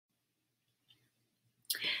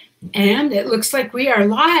And it looks like we are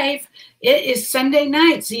live. It is Sunday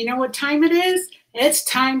night, so you know what time it is? It's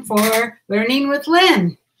time for Learning with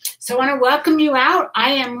Lynn. So I want to welcome you out.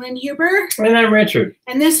 I am Lynn Huber. And I'm Richard.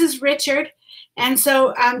 And this is Richard. And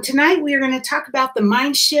so tonight we are going to talk about the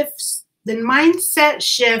mindset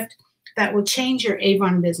shift that will change your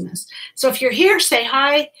Avon business. So if you're here, say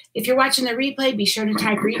hi. If you're watching the replay, be sure to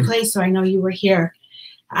type replay so I know you were here.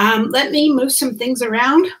 Let me move some things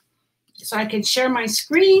around so I can share my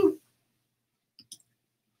screen.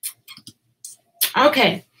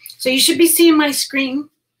 Okay, so you should be seeing my screen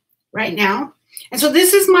right now. And so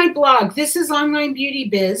this is my blog. This is Online Beauty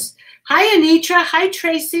Biz. Hi, Anitra. Hi,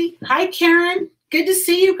 Tracy. Hi, Karen. Good to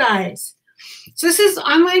see you guys. So this is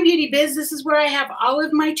Online Beauty Biz. This is where I have all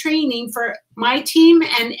of my training for my team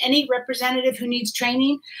and any representative who needs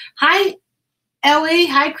training. Hi, Ellie.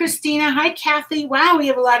 Hi, Christina. Hi, Kathy. Wow, we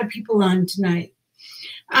have a lot of people on tonight.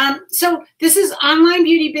 So this is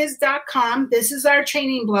onlinebeautybiz.com. This is our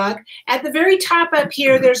training blog. At the very top up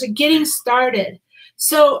here, there's a getting started.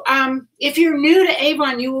 So if you're new to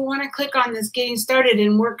Avon, you will want to click on this getting started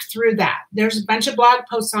and work through that. There's a bunch of blog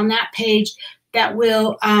posts on that page that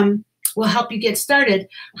will help you get started.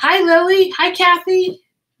 Hi, Lily. Hi, Kathy.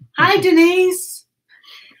 Hi, Denise.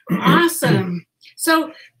 Awesome.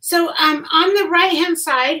 So on the right-hand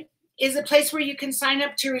side is a place where you can sign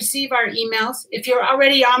up to receive our emails. If you're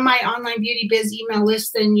already on my Online Beauty Biz email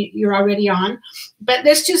list, then you're already on. But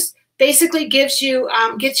this just basically gets you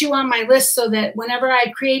on my list so that whenever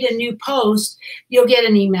I create a new post, you'll get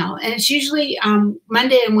an email. And it's usually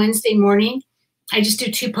Monday and Wednesday morning. I just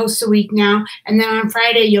do 2 posts a week now. And then on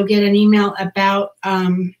Friday, you'll get an email about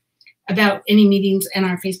any meetings and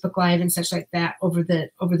our Facebook Live and such like that over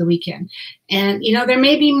the weekend. And, you know, there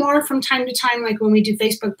may be more from time to time, like when we do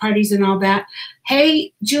Facebook parties and all that.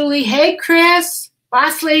 Hey, Julie. Hey, Chris.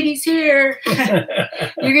 Boss Lady's here.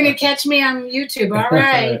 You're going to catch me on YouTube. All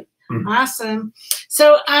right. Awesome.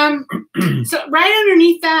 So right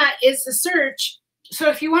underneath that is the search. So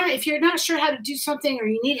if you're not sure how to do something or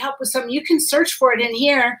you need help with something, you can search for it in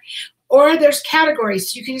here. Or there's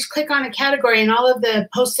categories. So you can just click on a category and all of the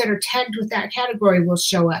posts that are tagged with that category will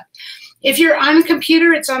show up. If you're on a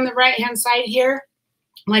computer, it's on the right-hand side here,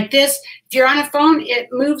 like this. If you're on a phone, it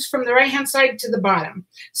moves from the right-hand side to the bottom.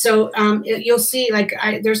 So you'll see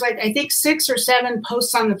there's I think 6 or 7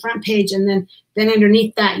 posts on the front page, and then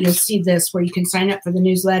underneath that, you'll see this where you can sign up for the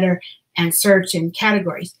newsletter and search in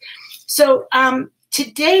categories. So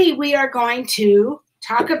today we are going to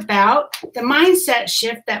talk about the mindset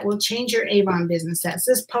shift that will change your Avon business. That's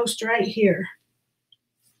this post right here.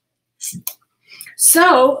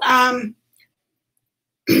 So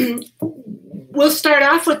we'll start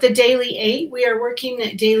off with the Daily 8. We are working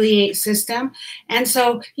the Daily 8 system. And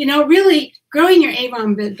so, you know, really growing your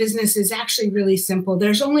Avon business is actually really simple.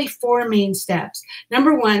 There's only 4 main steps.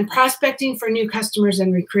 Number 1, prospecting for new customers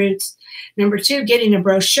and recruits. Number 2, getting a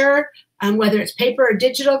brochure. Whether it's paper or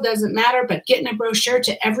digital, doesn't matter, but getting a brochure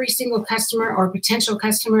to every single customer or potential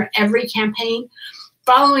customer, every campaign.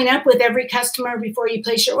 Following up with every customer before you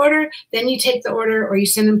place your order, then you take the order or you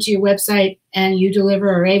send them to your website and you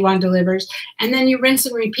deliver, or Avon delivers, and then you rinse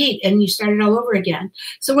and repeat and you start it all over again.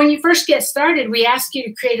 So when you first get started, we ask you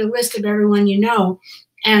to create a list of everyone you know.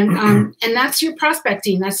 And that's your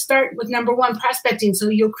prospecting. Let's start with number 1, prospecting. So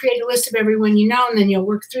you'll create a list of everyone you know, and then you'll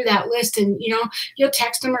work through that list, and you'll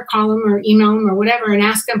text them or call them or email them or whatever and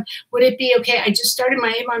ask them, would it be okay? I just started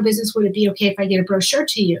my Avon business. Would it be okay if I get a brochure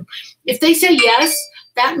to you? If they say yes,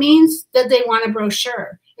 that means that they want a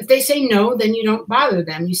brochure. If they say no, then you don't bother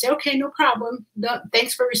them. You say, okay, no problem.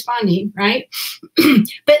 Thanks for responding, right?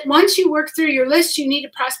 But once you work through your list, you need to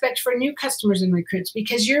prospect for new customers and recruits,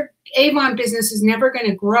 because your Avon business is never going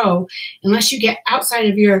to grow unless you get outside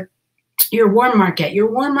of your warm market.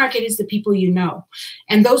 Your warm market is the people you know.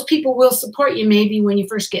 And those people will support you maybe when you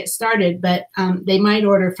first get started, but they might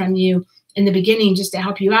order from you in the beginning just to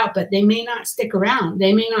help you out, but they may not stick around.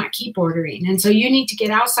 They may not keep ordering. And so you need to get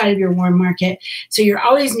outside of your warm market. So you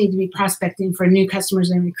always need to be prospecting for new customers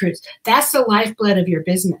and recruits. That's the lifeblood of your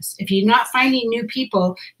business. If you're not finding new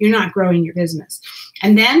people, you're not growing your business.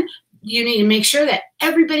 And then you need to make sure that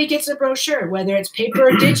everybody gets a brochure, whether it's paper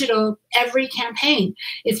or digital, every campaign.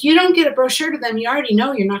 If you don't get a brochure to them, you already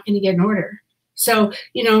know you're not going to get an order. So,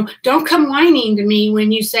 don't come whining to me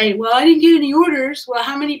when you say, well, I didn't get any orders. Well,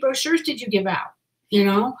 how many brochures did you give out?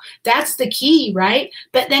 That's the key, right?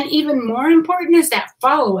 But then even more important is that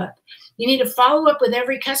follow-up. You need to follow up with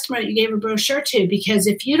every customer that you gave a brochure to, because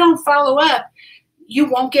if you don't follow up, you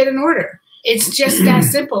won't get an order. It's just that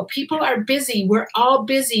simple. People are busy. We're all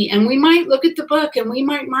busy. And we might look at the book and we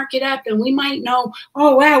might mark it up and we might know,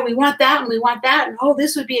 oh, wow, we want that and we want that. And oh,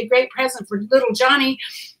 this would be a great present for little Johnny.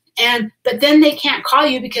 But then they can't call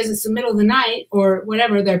you because it's the middle of the night or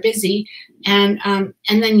whatever. They're busy. And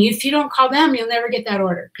then if you don't call them, you'll never get that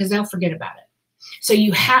order because they'll forget about it. So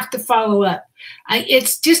you have to follow up.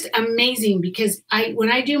 It's just amazing because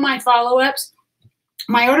when I do my follow-ups,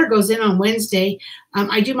 my order goes in on Wednesday.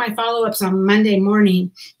 I do my follow-ups on Monday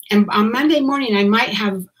morning. And on Monday morning, I might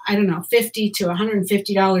have, I don't know, $50 to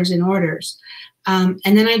 $150 in orders. And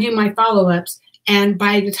then I do my follow-ups. And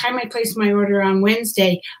by the time I place my order on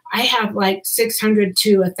Wednesday, I have like $600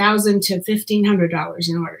 to $1,000 to $1,500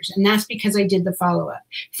 in orders. And that's because I did the follow-up.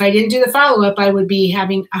 If I didn't do the follow-up, I would be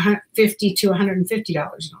having $50 to $150 in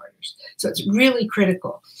orders. So it's really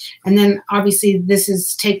critical. And then obviously this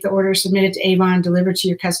is take the order, submit it to Avon, deliver to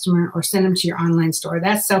your customer, or send them to your online store.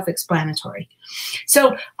 That's self-explanatory.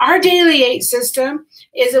 So our Daily 8 system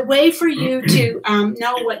is a way for you to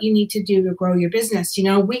know what you need to do to grow your business. You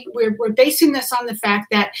know, we're basing this on the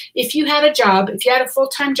fact that if you had a job, if you had a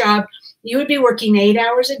full-time job, you would be working 8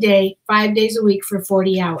 hours a day, 5 days a week for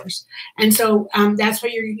 40 hours. And so that's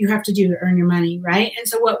what you have to do to earn your money, right? And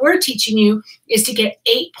so what we're teaching you is to get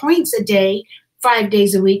 8 points a day, 5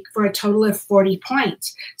 days a week for a total of 40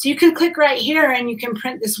 points. So you can click right here and you can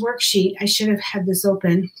print this worksheet. I should have had this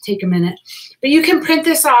open. Take a minute. But you can print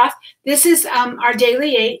this off. This is our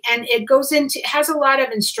Daily 8, and it goes into, it has a lot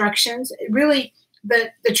of instructions. It really,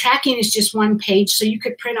 the tracking is just one page, so you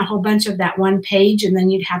could print a whole bunch of that one page and then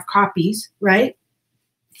you'd have copies, right?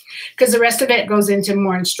 Because the rest of it goes into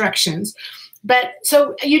more instructions. But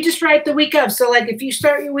so you just write the week of. So like if you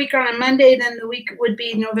start your week on a Monday, then the week would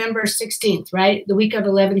be November 16th, right? The week of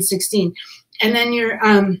 11/16. And then your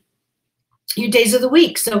days of the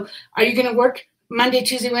week. So are you going to work Monday,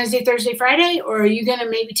 Tuesday, Wednesday, Thursday, Friday, or are you going to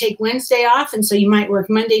maybe take Wednesday off? And so you might work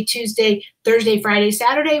Monday, Tuesday, Thursday, Friday,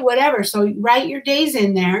 Saturday, whatever. So write your days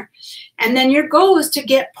in there. And then your goal is to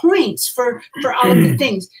get points for all of the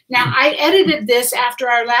things. Now, I edited this after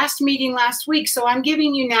our last meeting last week. So I'm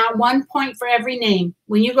giving you now 1 point for every name.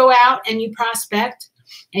 When you go out and you prospect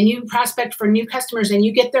for new customers and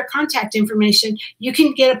you get their contact information, you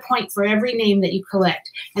can get a point for every name that you collect.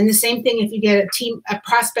 And the same thing if you get a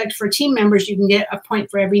prospect for team members, you can get a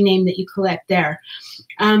point for every name that you collect there.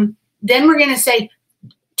 Then we're going to say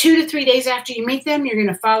 2 to 3 days after you meet them, you're going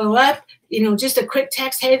to follow up, you know, just a quick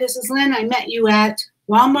text. Hey, this is Lynn. I met you at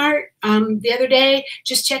Walmart the other day.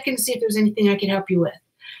 Just checking to see if there's anything I could help you with.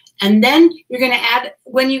 And then you're going to add,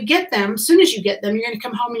 when you get them, as soon as you get them, you're going to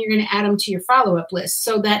come home and you're going to add them to your follow-up list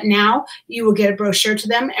so that now you will get a brochure to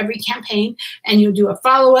them every campaign, and you'll do a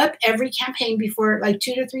follow-up every campaign before, like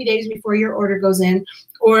 2 to 3 days before your order goes in,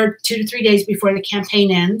 or 2 to 3 days before the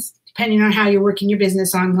campaign ends, depending on how you're working your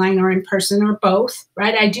business, online or in person or both,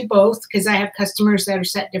 right? I do both because I have customers that are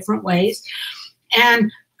set different ways.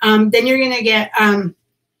 And then you're going to get...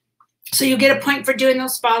 so you get a point for doing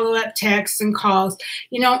those follow-up texts and calls.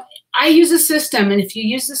 You know, I use a system, and if you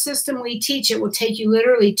use the system we teach, it will take you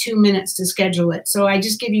literally 2 minutes to schedule it. So I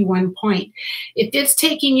just give you 1 point. If it's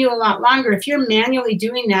taking you a lot longer, if you're manually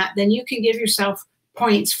doing that, then you can give yourself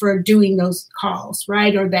points for doing those calls,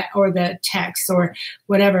 right? Or the texts or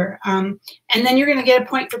whatever. And then you're going to get a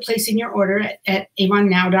point for placing your order at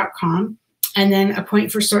avonnow.com. And then a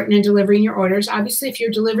point for sorting and delivering your orders. Obviously, if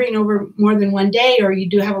you're delivering over more than 1 day or you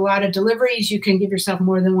do have a lot of deliveries, you can give yourself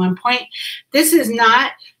more than 1 point. This is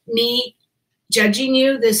not me judging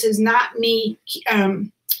you. This is not me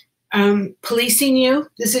policing you.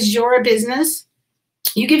 This is your business.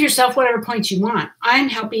 You give yourself whatever points you want. I'm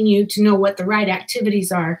helping you to know what the right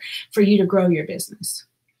activities are for you to grow your business.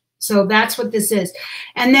 So that's what this is.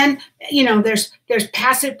 And then, you know, there's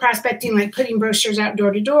passive prospecting, like putting brochures out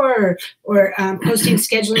door to door, or posting,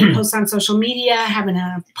 scheduling posts on social media, having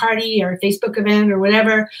a party or a Facebook event or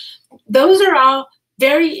whatever. Those are all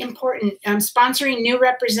very important. Sponsoring new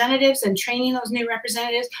representatives and training those new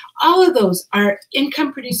representatives. All of those are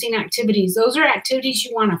income producing activities. Those are activities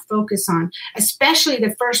you want to focus on, especially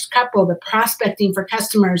the first couple, the prospecting for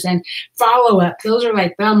customers and follow up. Those are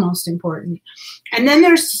like the most important. And then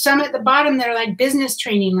there's some at the bottom that are like business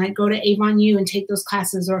training, like go to Avon U and take those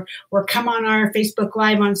classes, or come on our Facebook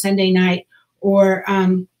Live on Sunday night, or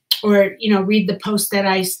you know, read the post that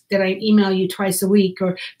I email you twice a week,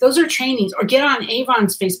 or those are trainings, or get on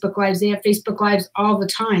Avon's Facebook Lives. They have Facebook Lives all the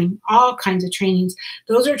time, all kinds of trainings.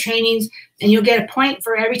 Those are trainings, and you'll get a point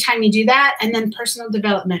for every time you do that. And then personal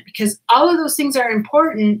development, because all of those things are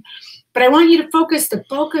important. But I want you to focus the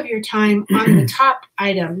bulk of your time on the top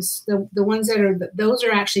items, the ones that are, those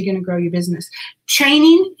are actually going to grow your business.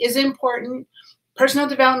 Training is important. Personal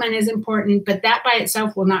development is important, but that by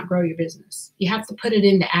itself will not grow your business. You have to put it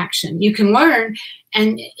into action. You can learn,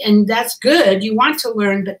 and that's good. You want to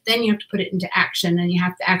learn, but then you have to put it into action, and you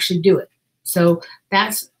have to actually do it. So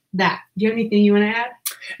that's that. Do you have anything you want to add?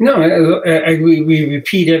 No, we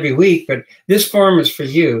repeat every week, but this form is for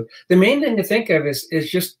you. The main thing to think of is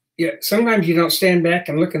just, sometimes you don't stand back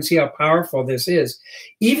and look and see how powerful this is.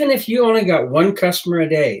 Even if you only got one customer a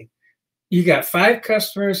day, you got 5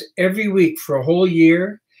 customers every week for a whole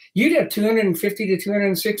year, you'd have 250 to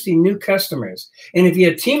 260 new customers. And if you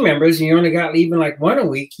had team members and you only got even like 1 a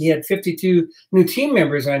week, you had 52 new team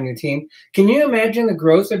members on your team. Can you imagine the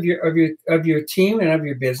growth of your team and of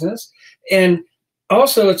your business? And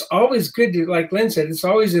also, it's always good to, like Lynn said, it's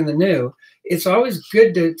always in the new. It's always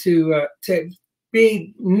good to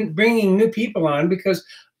be bringing new people on, because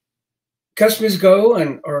customers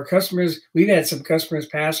go, or customers, we've had some customers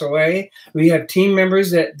pass away. We have team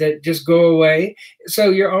members that just go away. So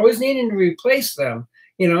you're always needing to replace them.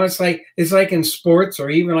 It's like in sports, or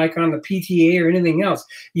even like on the PTA or anything else.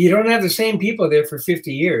 You don't have the same people there for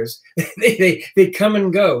 50 years. they come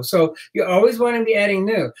and go. So you always want to be adding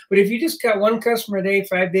new. But if you just got 1 customer a day,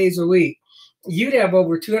 5 days a week, you'd have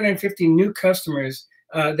over 250 new customers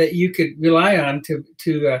that you could rely on to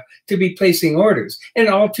be placing orders. And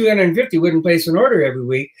all 250 wouldn't place an order every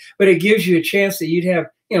week, but it gives you a chance that you'd have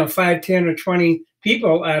 5, 10, or 20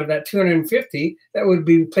 people out of that 250 that would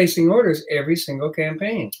be placing orders every single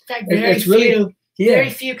campaign. In fact, very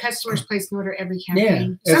few customers place an order every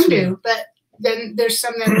campaign. Yeah, some do, but then there's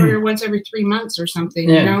some that order once every 3 months or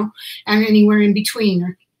something, and anywhere in between.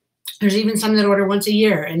 Or there's even some that order once a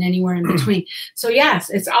year and anywhere in between. So yes,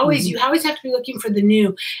 it's always, you always have to be looking for the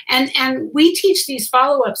new. And we teach these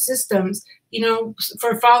follow-up systems,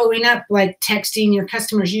 for following up, like texting your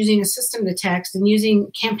customers, using a system to text, and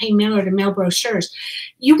using campaign mailer to mail brochures.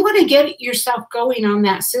 You want to get yourself going on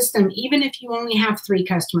that system, even if you only have 3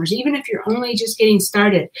 customers, even if you're only just getting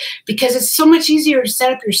started, because it's so much easier to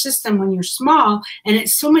set up your system when you're small, and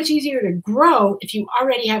it's so much easier to grow if you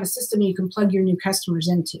already have a system you can plug your new customers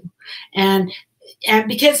into. And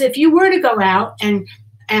because if you were to go out and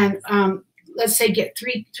let's say get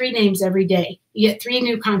three names every day, you get 3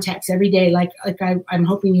 new contacts every day, like I'm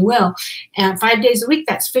hoping you will, and 5 days a week,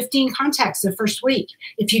 that's 15 contacts the first week.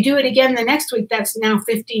 If you do it again the next week, that's now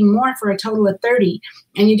 15 more for a total of 30.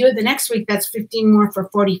 And you do it the next week, that's 15 more for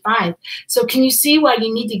 45. So can you see why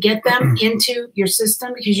you need to get them into your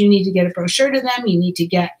system? Because you need to get a brochure to them. You need to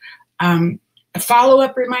get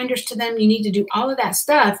follow-up reminders to them. You need to do all of that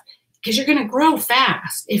stuff, because you're going to grow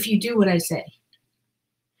fast if you do what I say.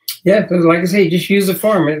 Yeah, but like I say, just use the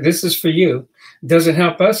form. This is for you. It doesn't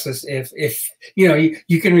help us if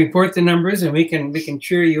you can report the numbers and we can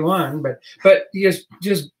cheer you on. But what you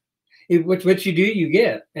do, you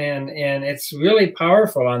get, and it's really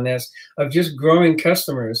powerful on this of just growing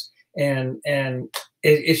customers, and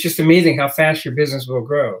it's just amazing how fast your business will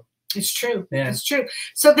grow. It's true. Yeah. It's true.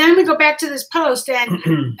 So then we go back to this post, and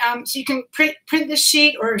so you can print this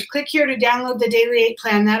sheet, or click here to download the Daily 8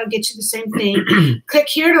 plan. That'll get you the same thing. Click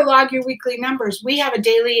here to log your weekly numbers. We have a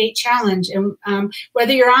Daily 8 challenge, and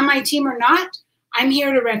whether you're on my team or not, I'm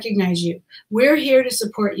here to recognize you. We're here to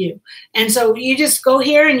support you. And so you just go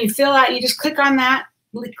here and you fill out, you just click on that.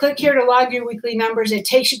 Click here to log your weekly numbers. It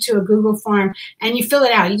takes you to a Google form, and you fill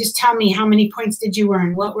it out. You just tell me how many points did you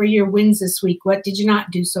earn? What were your wins this week? What did you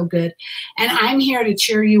not do so good? And I'm here to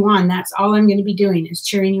cheer you on. That's all I'm going to be doing, is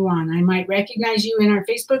cheering you on. I might recognize you in our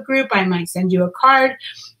Facebook group. I might send you a card,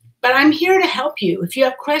 but I'm here to help you. If you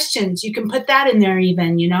have questions, you can put that in there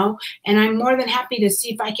even, and I'm more than happy to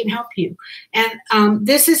see if I can help you. And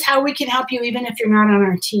this is how we can help you even if you're not on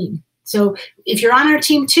our team. So if you're on our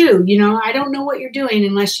team too, I don't know what you're doing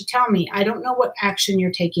unless you tell me. I don't know what action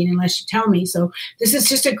you're taking unless you tell me. So this is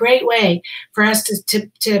just a great way for us to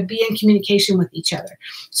be in communication with each other.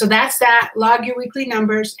 So that's that. Log your weekly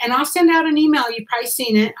numbers, and I'll send out an email. You've probably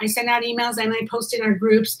seen it. I send out emails and I post in our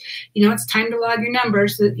groups. It's time to log your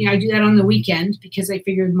numbers. I do that on the weekend because I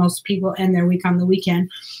figured most people end their week on the weekend.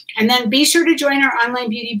 And then be sure to join our Online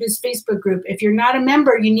Beauty Biz Facebook group. If you're not a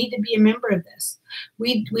member, you need to be a member of this.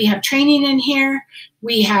 We have training in here.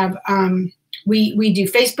 We have we do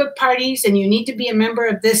Facebook parties, and you need to be a member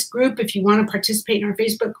of this group if you want to participate in our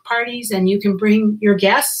Facebook parties. And you can bring your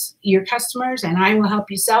guests, your customers, and I will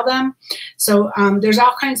help you sell them. So there's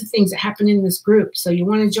all kinds of things that happen in this group. So you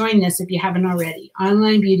want to join this if you haven't already.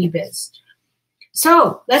 Online Beauty Biz.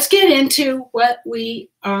 So let's get into what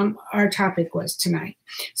our topic was tonight.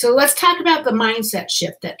 So let's talk about the mindset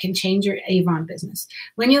shift that can change your Avon business.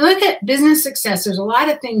 When you look at business success, there's a lot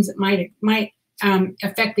of things that might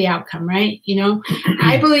affect the outcome, right? You know,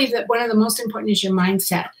 I believe that one of the most important is your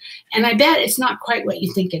mindset. And I bet it's not quite what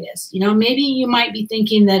you think it is. You know, maybe you might be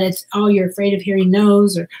thinking that it's, oh, you're afraid of hearing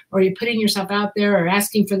no's, or you're putting yourself out there or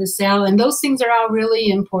asking for the sale. And those things are all really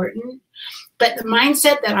important. But the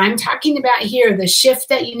mindset that I'm talking about here, the shift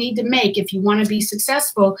that you need to make if you want to be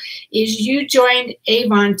successful, is you joined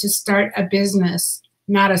Avon to start a business,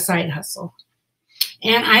 not a side hustle.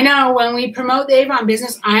 And I know when we promote the Avon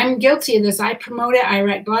business, I'm guilty of this. I promote it. I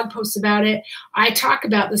write blog posts about it. I talk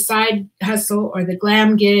about the side hustle or the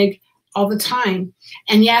glam gig all the time.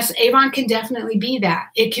 And yes, Avon can definitely be that.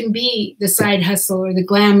 It can be the side hustle or the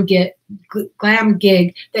glam gig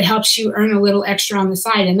that helps you earn a little extra on the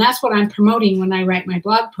side. And that's what I'm promoting when I write my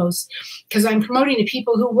blog posts, because I'm promoting to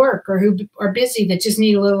people who work or who are busy that just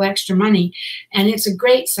need a little extra money. And it's a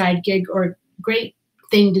great side gig or great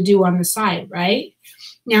thing to do on the side, right?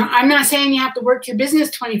 Now, I'm not saying you have to work your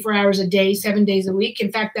business 24 hours a day, 7 days a week.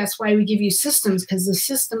 In fact, that's why we give you systems, because the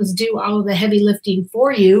systems do all of the heavy lifting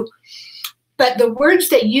for you. But the words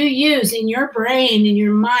that you use in your brain, in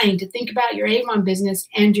your mind to think about your Avon business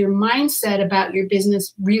and your mindset about your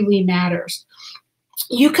business really matters.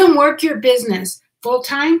 You can work your business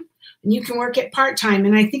full-time and you can work it part-time.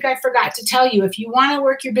 And I think I forgot to tell you, if you want to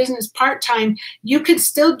work your business part-time, you can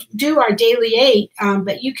still do our daily 8,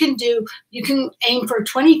 but you can aim for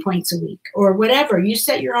 20 points a week or whatever. You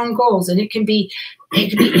set your own goals, and it can be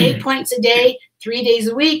 8 points a day, 3 days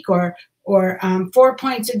a week, or 4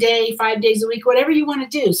 points a day, 5 days a week, whatever you want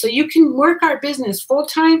to do. So you can work our business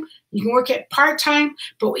full-time, you can work it part-time,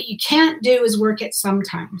 but what you can't do is work it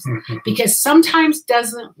sometimes, because sometimes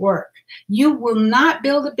doesn't work. You will not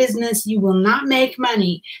build a business, you will not make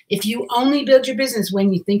money if you only build your business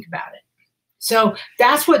when you think about it. So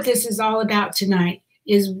that's what this is all about tonight,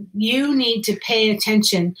 is you need to pay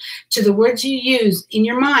attention to the words you use in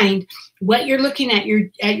your mind, what you're looking at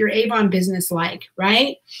your Avon business like,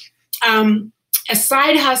 right? A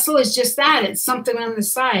side hustle is just that. It's something on the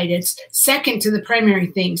side. It's second to the primary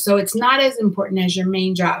thing. So it's not as important as your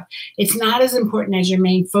main job. It's not as important as your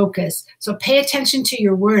main focus. So pay attention to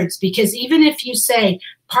your words, because even if you say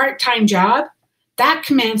part-time job, that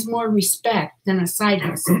commands more respect than a side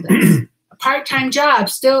hustle does. A part-time job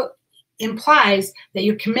still implies that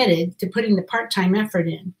you're committed to putting the part-time effort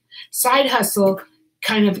in. Side hustle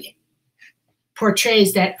kind of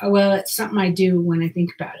portrays that, oh, well, it's something I do when I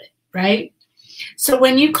think about it, right? So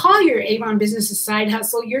when you call your Avon business a side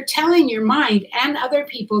hustle, you're telling your mind and other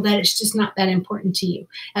people that it's just not that important to you,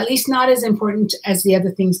 at least not as important as the other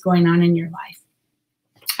things going on in your life.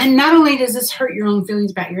 And not only does this hurt your own feelings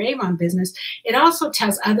about your Avon business, it also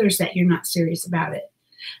tells others that you're not serious about it.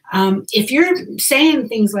 If you're saying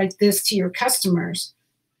things like this to your customers,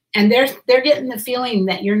 and they're getting the feeling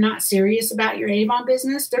that you're not serious about your Avon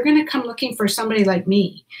business, they're going to come looking for somebody like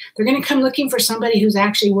me. They're going to come looking for somebody who's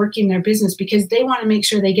actually working their business, because they want to make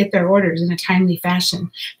sure they get their orders in a timely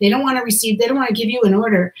fashion. They don't want to give you an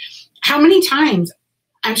order. How many times,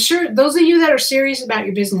 I'm sure those of you that are serious about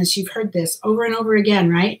your business, you've heard this over and over again,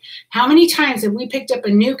 right? How many times have we picked up a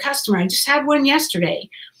new customer? I just had one yesterday,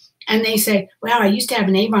 and they say, wow, I used to have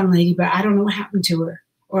an Avon lady, but I don't know what happened to her.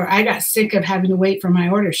 Or I got sick of having to wait for my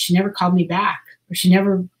order. She never called me back, or she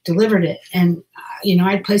never delivered it. And,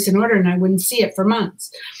 I'd place an order and I wouldn't see it for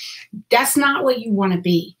months. That's not what you want to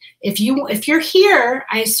be. If you're here,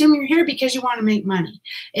 I assume you're here because you want to make money.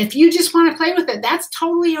 If you just want to play with it, that's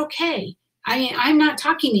totally okay. I'm not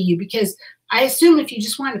talking to you, because I assume if you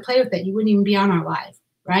just wanted to play with it, you wouldn't even be on our live,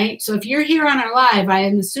 right? So if you're here on our live, I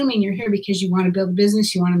am assuming you're here because you want to build a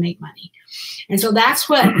business, you want to make money. And so that's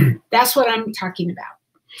what I'm talking about.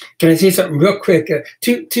 Can I say something real quick?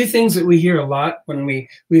 Two things that we hear a lot when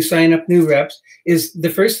we sign up new reps is, the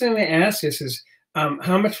first thing they ask us is,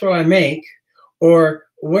 how much will I make? Or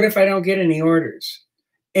what if I don't get any orders?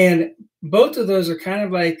 And both of those are kind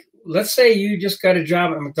of like, let's say you just got a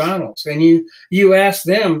job at McDonald's and you ask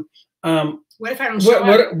them, what if I don't show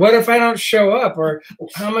up? What if I don't show up? Or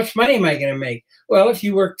how much money am I going to make? Well, if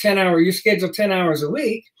you work 10 hours, you schedule 10 hours a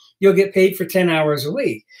week, you'll get paid for 10 hours a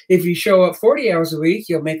week. If you show up 40 hours a week,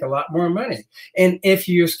 you'll make a lot more money. And if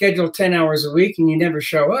you schedule 10 hours a week and you never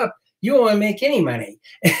show up, you won't make any money.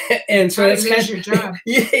 And so that's lose your job.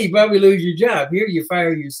 Yeah, you probably lose your job. Here you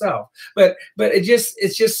fire yourself. But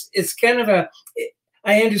it's kind of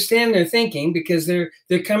I understand their thinking, because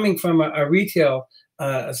they're coming from a retail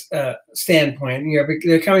standpoint.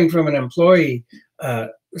 They're coming from an employee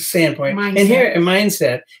standpoint, mindset. and here a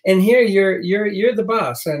mindset, and here you're the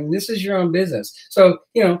boss, and this is your own business. So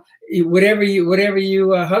whatever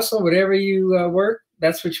you hustle, whatever you work,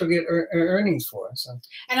 that's what you'll get earnings for. So,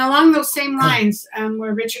 and along those same lines,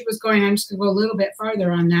 where Richard was going, I'm just going to go a little bit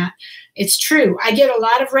farther on that. It's true. I get a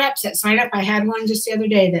lot of reps that sign up. I had one just the other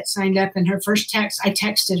day that signed up, and her first text, I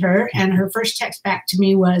texted her, and her first text back to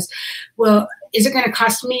me was, well, is it going to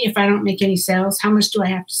cost me if I don't make any sales? How much do I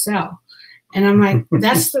have to sell? And I'm like,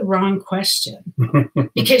 that's the wrong question,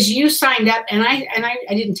 because you signed up, and I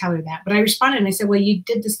didn't tell her that, but I responded and I said, well, you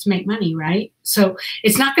did this to make money, right? So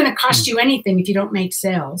it's not going to cost you anything if you don't make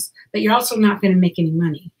sales, but you're also not going to make any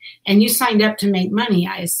money. And you signed up to make money,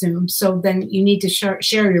 I assume. So then you need to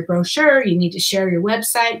share your brochure, you need to share your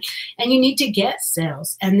website, and you need to get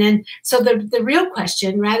sales. And then, so the real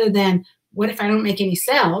question, rather than what if I don't make any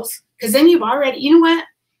sales? Because then you've already, you know what?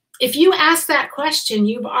 If you ask that question,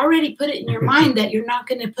 you've already put it in your mind that you're not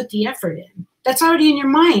going to put the effort in. That's already in your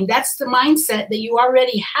mind. That's the mindset that you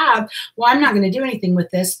already have. Well, I'm not going to do anything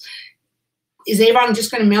with this. Is Avon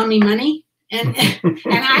just going to mail me money? And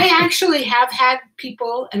I actually have had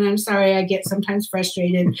people, and I'm sorry, I get sometimes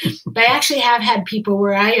frustrated, but I actually have had people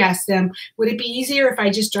where I ask them, would it be easier if I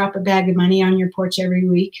just drop a bag of money on your porch every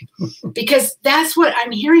week? Because that's what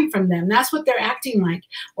I'm hearing from them. That's what they're acting like.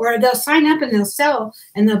 Or they'll sign up and they'll sell,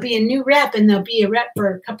 and they'll be a new rep, and they'll be a rep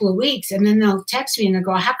for a couple of weeks, and then they'll text me and they'll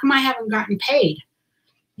go, how come I haven't gotten paid?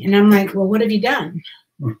 And I'm like, well, what have you done?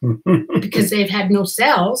 Because they've had no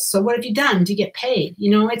sales. So what have you done to get paid?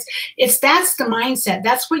 That's the mindset.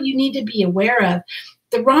 That's what you need to be aware of.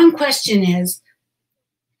 The wrong question is,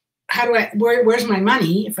 where's my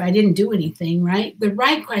money if I didn't do anything, right? The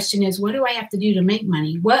right question is, what do I have to do to make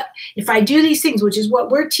money? What if I do these things, which is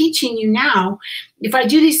what we're teaching you now? If I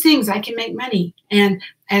do these things, I can make money. And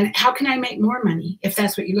how can I make more money if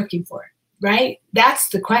that's what you're looking for? Right? That's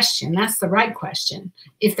the question. That's the right question.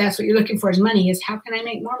 If that's what you're looking for is money, is how can I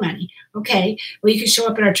make more money? Okay, well, you can show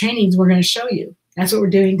up at our trainings. We're going to show you. That's what we're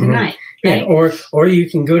doing tonight. Right? Yeah, or you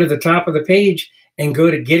can go to the top of the page and go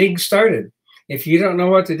to getting started. If you don't know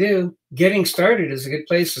what to do, getting started is a good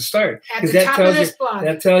place to start. At the top of this blog.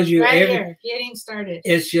 That tells you right here, getting started.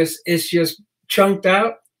 It's just chunked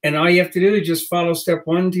out, and all you have to do is just follow step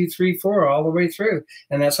 1, 2, 3, 4 all the way through,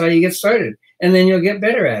 and that's how you get started. And then you'll get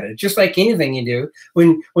better at it. Just like anything you do,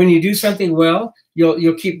 when you do something well,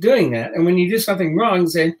 you'll keep doing that. And when you do something wrong,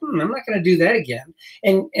 say, I'm not going to do that again.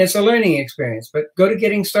 And it's a learning experience. But go to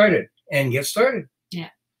getting started and get started. Yeah.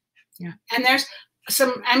 And there's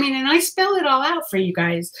and I spell it all out for you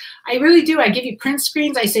guys. I really do. I give you print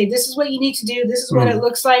screens. I say, this is what you need to do. This is what it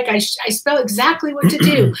looks like. I spell exactly what to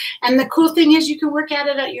do. And the cool thing is you can work at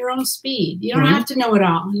it at your own speed. You don't have to know it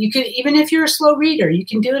all. You could, even if you're a slow reader, you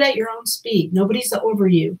can do it at your own speed. Nobody's over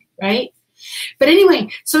you, right? But anyway,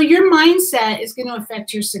 so your mindset is going to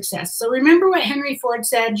affect your success. So remember what Henry Ford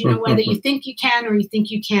said, whether you think you can or you think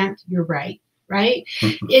you can't, you're right. Right?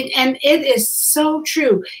 And it is so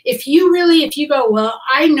true. If you go, well,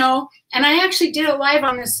 I know, and I actually did a live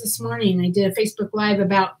on this morning. I did a Facebook Live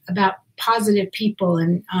about positive people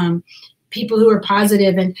and people who are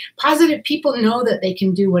positive, and positive people know that they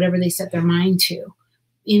can do whatever they set their mind to.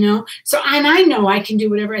 So, and I know I can do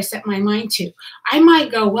whatever I set my mind to. I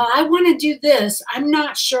might go, well, I want to do this. I'm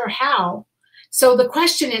not sure how. So the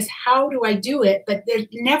question is, how do I do it? But there's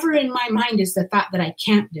never in my mind is the thought that I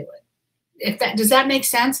can't do it. Does that make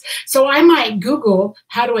sense? So I might Google,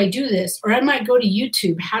 how do I do this? Or I might go to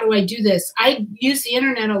YouTube, how do I do this? I use the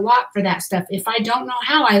internet a lot for that stuff. If I don't know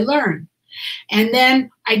how, I learn. And then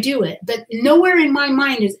I do it. But nowhere in my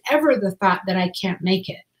mind is ever the thought that I can't make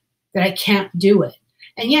it, that I can't do it.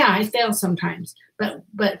 And yeah, I fail sometimes.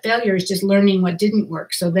 But failure is just learning what didn't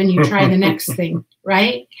work. So then you try the next thing,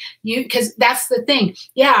 right? Because that's the thing.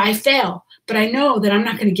 Yeah, I fail. But I know that I'm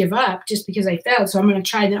not going to give up just because I failed. So I'm going to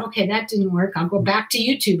try that. Okay, that didn't work. I'll go back to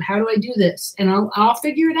YouTube. How do I do this? And I'll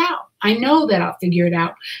figure it out. I know that I'll figure it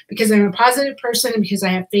out because I'm a positive person and because I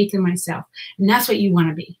have faith in myself. And that's what you want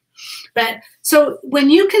to be. But so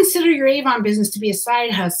when you consider your Avon business to be a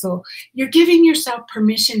side hustle, you're giving yourself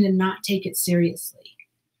permission to not take it seriously.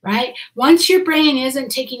 Right? Once your brain isn't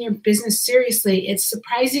taking your business seriously, it's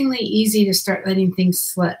surprisingly easy to start letting things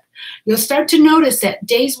slip. You'll start to notice that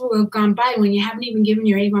days will have gone by when you haven't even given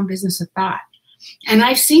your Avon business a thought. And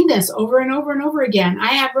I've seen this over and over and over again.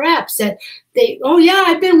 I have reps that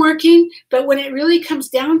I've been working, but when it really comes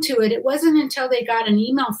down to it, it wasn't until they got an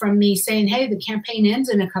email from me saying, hey, the campaign ends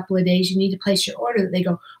in a couple of days, you need to place your order, that they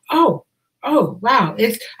go, oh, wow,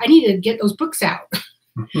 I need to get those books out.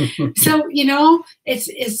 So,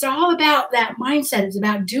 it's all about that mindset. It's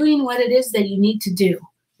about doing what it is that you need to do,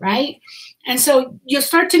 right? And so you'll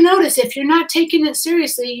start to notice, if you're not taking it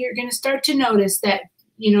seriously, you're going to start to notice that,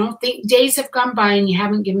 you know, days have gone by and you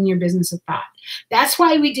haven't given your business a thought. That's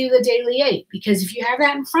why we do the daily 8, because if you have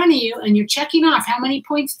that in front of you and you're checking off how many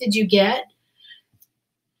points did you get,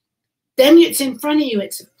 then it's in front of you,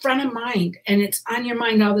 it's front of mind, and it's on your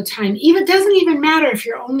mind all the time. It doesn't even matter if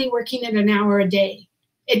you're only working it an hour a day.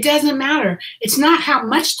 It doesn't matter. It's not how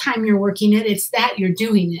much time you're working it, it's that you're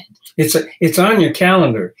doing it. It's on your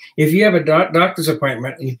calendar. If you have a doctor's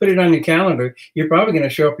appointment and you put it on your calendar, you're probably going to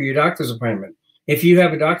show up for your doctor's appointment. If you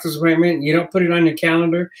have a doctor's appointment and you don't put it on your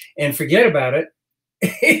calendar and forget about it,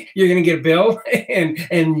 you're going to get a bill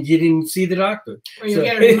and you didn't see the doctor. Or you'll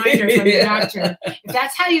get a reminder from the doctor. If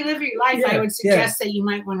that's how you live your life, I would suggest that you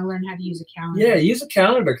might want to learn how to use a calendar. Yeah, use a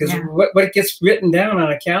calendar, because what gets written down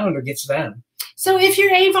on a calendar gets done. So if your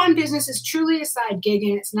Avon business is truly a side gig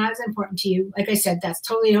and it's not as important to you, like I said, that's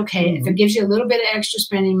totally okay. If it gives you a little bit of extra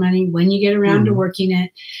spending money when you get around to working it,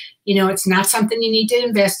 you know, it's not something you need to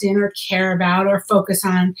invest in or care about or focus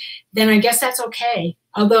on, then I guess that's okay.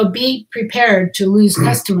 Although be prepared to lose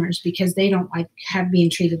customers because they don't like being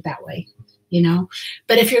treated that way, you know.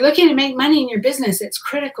 But if you're looking to make money in your business, it's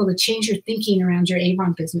critical to change your thinking around your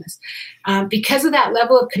Avon business. Because of that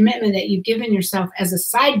level of commitment that you've given yourself as a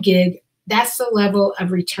side gig, that's the level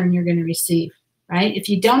of return you're going to receive, right? If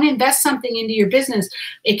you don't invest something into your business,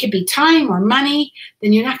 it could be time or money,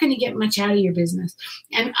 then you're not going to get much out of your business.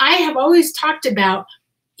 And I have always talked about,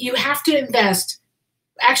 you have to invest.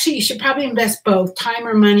 Actually, you should probably invest both, time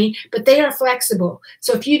or money, but they are flexible.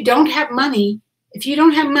 So if you don't have money,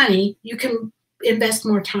 you can invest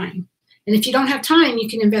more time. And if you don't have time, you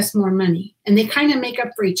can invest more money. And they kind of make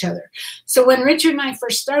up for each other. So when Richard and I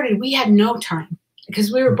first started, we had no time,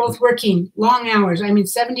 because we were both working long hours. I mean,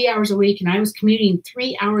 70 hours a week, and I was commuting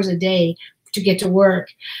 3 hours a day to get to work.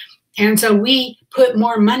 And so we put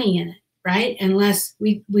more money in it, right? And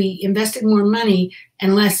we invested more money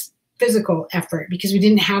and less physical effort because we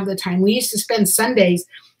didn't have the time. We used to spend Sundays.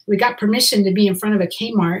 We got permission to be in front of a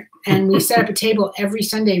Kmart, and we set up a table every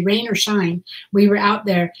Sunday, rain or shine. We were out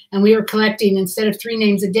there, and we were collecting, instead of 3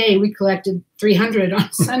 names a day, we collected 300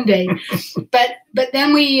 on Sunday. But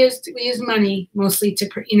then we used money mostly to,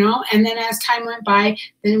 you know, and then as time went by,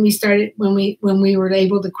 then we started, when we were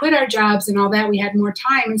able to quit our jobs and all that, we had more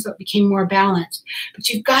time, and so it became more balanced. But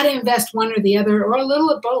you've got to invest one or the other, or a little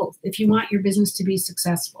of both, if you want your business to be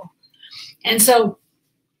successful. And so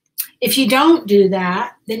if you don't do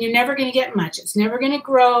that, then you're never going to get much. It's never going to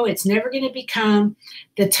grow. It's never going to become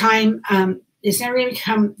the time. It's never going to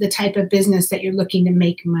become the type of business that you're looking to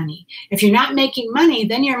make money. If you're not making money,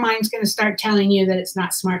 then your mind's going to start telling you that it's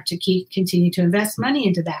not smart to continue to invest money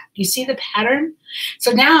into that. You see the pattern? So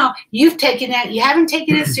now you've taken that. You haven't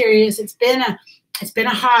taken it serious. It's been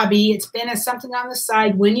a hobby. It's been something on the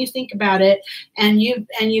side when you think about it, and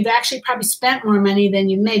you've actually probably spent more money than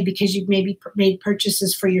you made because you've maybe made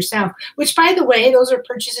purchases for yourself, which, by the way, those are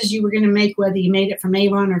purchases you were going to make whether you made it from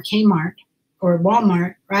Avon or Kmart or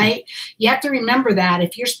Walmart, right? You have to remember that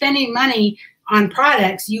if you're spending money on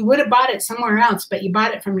products, you would have bought it somewhere else, but you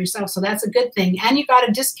bought it from yourself. So that's a good thing. And you got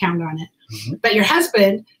a discount on it. But your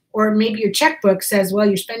husband, or maybe your checkbook, says, well,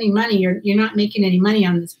 you're spending money, you're not making any money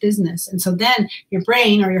on this business. And so then your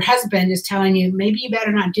brain or your husband is telling you, maybe you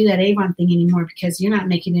better not do that Avon thing anymore because you're not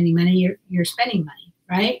making any money, you're spending money,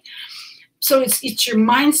 right? So it's your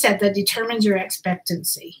mindset that determines your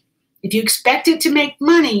expectancy. If you expect it to make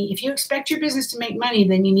money, if you expect your business to make money,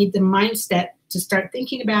 then you need the mindset to start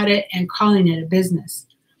thinking about it and calling it a business.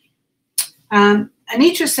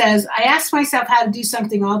 Anitra says, I ask myself how to do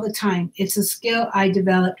something all the time. It's a skill I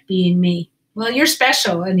developed being me. Well, you're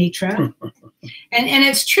special, Anitra. and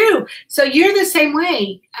it's true. So you're the same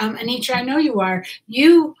way, Anitra. I know you are.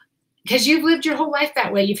 Because you've lived your whole life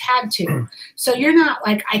that way. You've had to. So you're not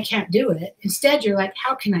like, I can't do it. Instead, you're like,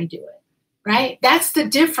 how can I do it? Right? That's the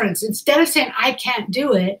difference. Instead of saying, I can't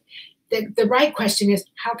do it, the right question is,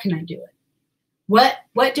 how can I do it?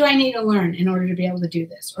 What do I need to learn in order to be able to do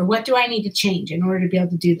this? Or what do I need to change in order to be able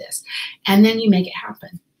to do this? And then you make it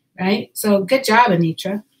happen, right? So good job,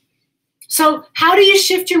 Anitra. So how do you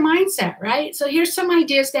shift your mindset, right? So here's some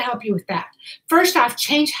ideas to help you with that. First off,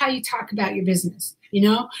 change how you talk about your business. You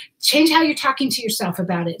know, change how you're talking to yourself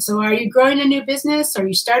about it. So are you growing a new business? Are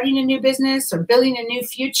you starting a new business or building a new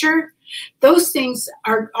future? Those things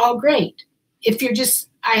are all great. If you're just,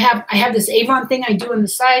 I have this Avon thing I do on the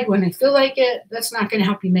side when I feel like it, that's not going to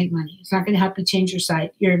help you make money. It's not going to help you change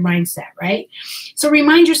your mindset, right? So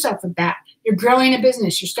remind yourself of that. You're growing a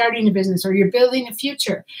business, you're starting a business, or you're building a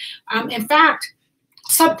future. In fact,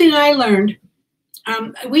 something I learned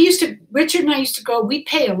Richard and I used to go, we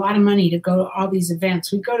pay a lot of money to go to all these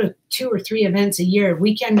events. We'd go to 2 or 3 events a year,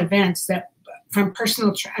 weekend events from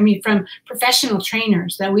professional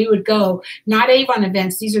trainers that we would go, not Avon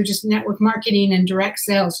events. These are just network marketing and direct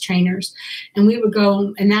sales trainers. And we would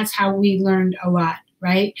go, and that's how we learned a lot,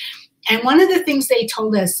 right? And one of the things they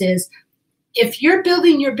told us is, if you're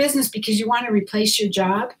building your business because you want to replace your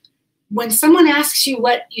job, when someone asks you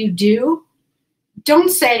what you do, don't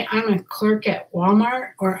say, I'm a clerk at Walmart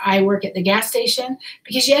or I work at the gas station,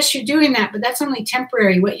 because yes, you're doing that, but that's only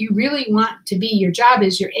temporary. What you really want to be your job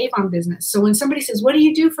is your Avon business. So when somebody says, what do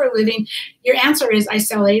you do for a living? Your answer is, I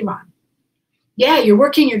sell Avon. Yeah, you're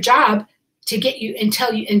working your job to get you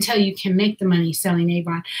until you can make the money selling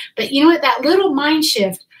Avon. But you know what, that little mind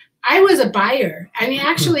shift, I was a buyer. I mean,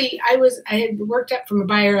 actually, I had worked up from a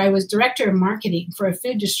buyer. I was director of marketing for a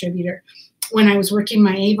food distributor when I was working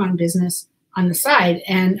my Avon business on the side,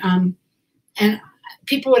 and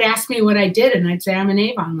people would ask me what I did, and I'd say, I'm an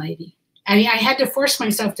Avon lady. I mean, I had to force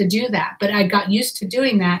myself to do that, but I got used to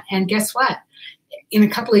doing that, and guess what? In a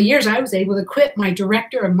couple of years, I was able to quit my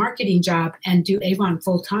director of marketing job and do Avon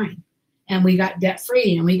full time, and we got debt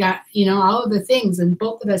free, and we got, all of the things, and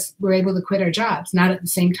both of us were able to quit our jobs, not at the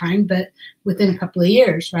same time, but within a couple of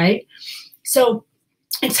years, right? So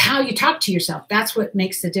it's how you talk to yourself. That's what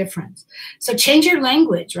makes the difference. So change your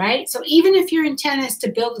language, right? So even if your intent is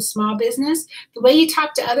to build a small business, the way you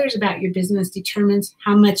talk to others about your business determines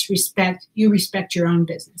how much you respect your own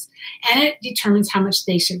business. And it determines how much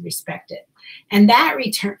they should respect it. And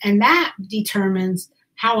that determines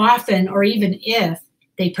how often or even if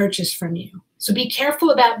they purchase from you. So be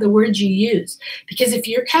careful about the words you use, because if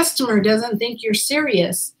your customer doesn't think you're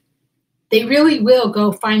serious, they really will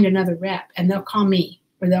go find another rep, and they'll call me,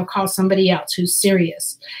 or they'll call somebody else who's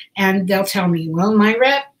serious, and they'll tell me, well, my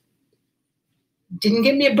rep didn't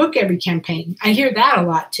give me a book every campaign. I hear that a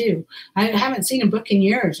lot too. I haven't seen a book in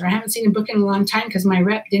years, or I haven't seen a book in a long time because my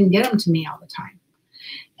rep didn't get them to me all the time.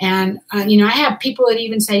 And, I have people that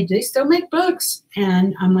even say, do they still make books?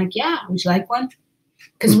 And I'm like, yeah, would you like one?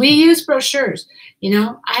 Because we use brochures.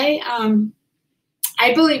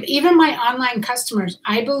 I believe, even my online customers,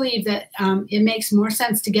 I believe that it makes more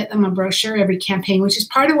sense to get them a brochure every campaign, which is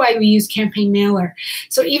part of why we use campaign mailer.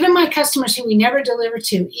 So even my customers who we never deliver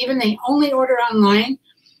to, even they only order online,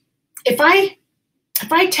 if I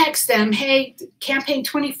text them, hey, campaign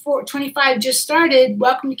 25 just started,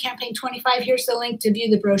 welcome to campaign 25, here's the link to view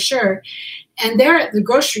the brochure, and they're at the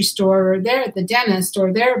grocery store, or they're at the dentist,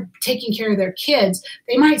 or they're taking care of their kids,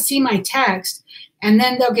 they might see my text, and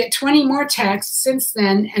then they'll get 20 more texts since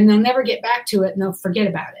then, and they'll never get back to it, and they'll forget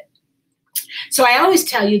about it. So I always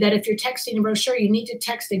tell you that if you're texting a brochure, you need to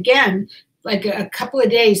text again, like a couple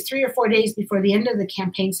of days, 3 or 4 days before the end of the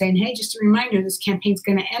campaign, saying, hey, just a reminder, this campaign's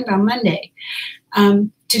going to end on Monday,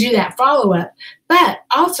 to do that follow-up. But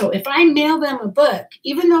also, if I mail them a book,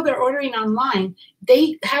 even though they're ordering online,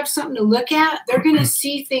 they have something to look at. They're going to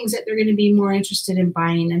see things that they're going to be more interested in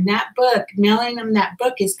buying. And that book, mailing them that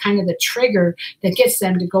book, is kind of the trigger that gets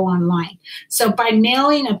them to go online. So by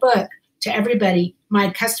mailing a book to everybody, my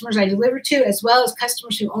customers I deliver to, as well as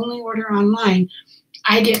customers who only order online,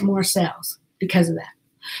 I get more sales because of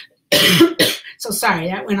that. So sorry,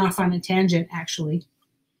 that went off on a tangent, actually.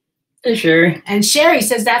 Hey, Sherry. And Sherry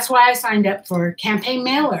says, that's why I signed up for campaign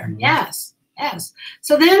mailer. Mm-hmm. Yes.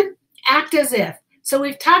 So then act as if. So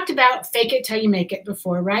we've talked about fake it till you make it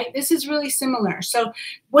before, right? This is really similar. So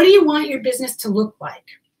what do you want your business to look like,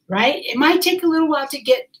 right? It might take a little while to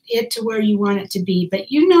get it to where you want it to be, but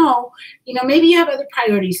maybe you have other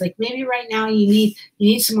priorities. Like maybe right now you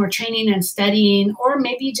need some more training and studying, or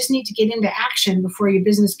maybe you just need to get into action before your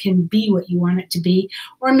business can be what you want it to be.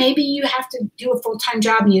 Or maybe you have to do a full-time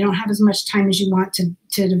job and you don't have as much time as you want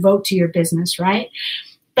to devote to your business, right?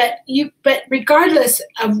 But regardless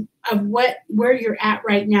of where you're at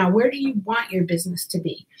right now, where do you want your business to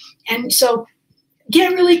be? And so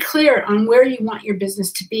get really clear on where you want your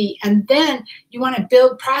business to be, and then you want to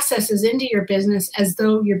build processes into your business as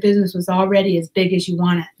though your business was already as big as you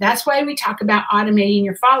want it. That's why we talk about automating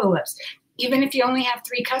your follow-ups. Even if you only have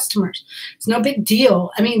 3 customers, it's no big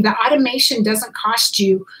deal. I mean, the automation doesn't cost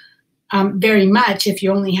you very much if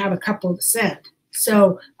you only have a couple to send.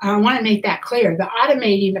 So I want to make that clear. The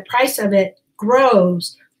automating, the price of it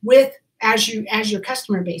grows as your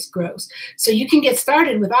customer base grows. So you can get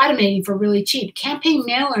started with automating for really cheap. Campaign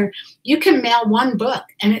mailer, you can mail 1 book,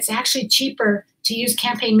 and it's actually cheaper to use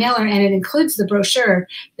campaign mailer, and it includes the brochure,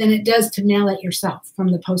 than it does to mail it yourself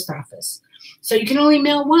from the post office. So you can only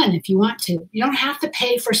mail 1 if you want to. You don't have to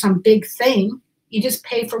pay for some big thing. You just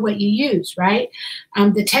pay for what you use, right?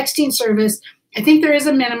 The texting service, I think there is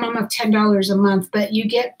a minimum of $10 a month, but you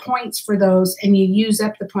get points for those, and you use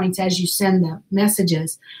up the points as you send the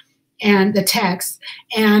messages and the texts.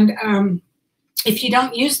 And if you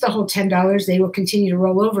don't use the whole $10, they will continue to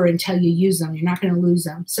roll over until you use them. You're not going to lose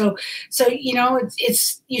them. So you know,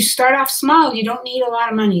 it's you start off small. You don't need a lot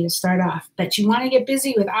of money to start off, but you want to get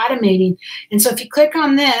busy with automating. And so if you click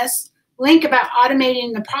on this link about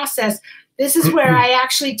automating the process, this is where I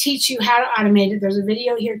actually teach you how to automate it. There's a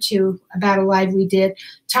video here too about a live we did.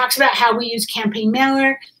 Talks about how we use Campaign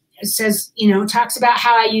Mailer. It says, you know, talks about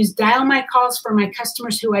how I use dial my calls for my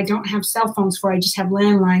customers who I don't have cell phones for. I just have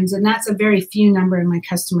landlines, and that's a very few number of my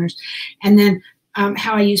customers. And then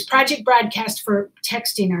how I use Project Broadcast for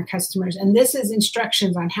texting our customers. And this is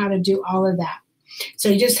instructions on how to do all of that. So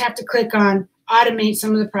you just have to click on automate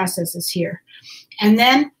some of the processes here. And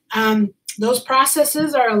then those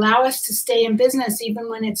processes allow us to stay in business even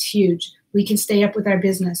when it's huge. We can stay up with our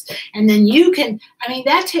business. And then you can, I mean,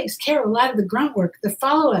 that takes care of a lot of the grunt work, the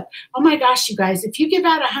follow-up. Oh my gosh, you guys, if you give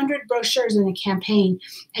out 100 brochures in a campaign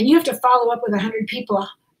and you have to follow up with 100 people,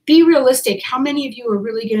 be realistic. How many of you are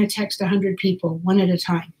really going to text 100 people one at a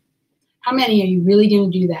time? How many are you really going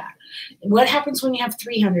to do that? What happens when you have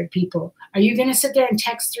 300 people? Are you going to sit there and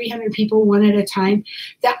text 300 people one at a time?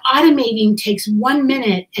 That automating takes 1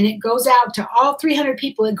 minute, and it goes out to all 300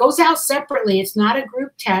 people. It goes out separately. It's not a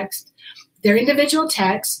group text. They're individual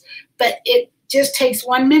texts, but it just takes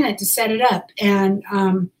 1 minute to set it up, and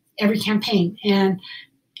every campaign.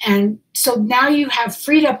 And so now you have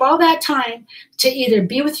freed up all that time to either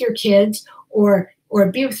be with your kids or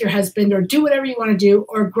be with your husband, or do whatever you want to do,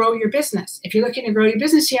 or grow your business. If you're looking to grow your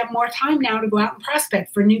business, you have more time now to go out and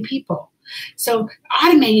prospect for new people. So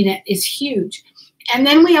automating it is huge. And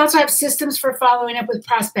then we also have systems for following up with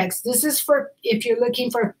prospects. This is for if you're looking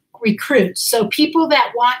for recruits, so people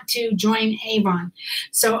that want to join Avon.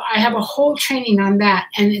 So I have a whole training on that,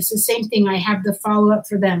 and it's the same thing. I have the follow-up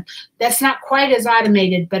for them. That's not quite as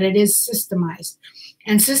automated, but it is systemized.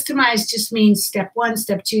 And systemized just means step 1,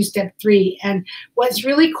 step 2, step 3. And what's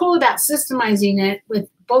really cool about systemizing it with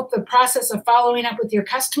both the process of following up with your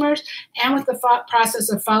customers and with the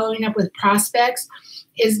process of following up with prospects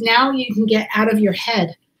is now you can get out of your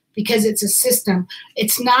head, because it's a system.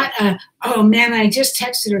 It's not a, oh man, I just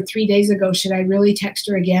texted her 3 days ago. Should I really text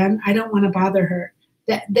her again? I don't want to bother her.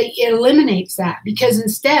 It eliminates that, because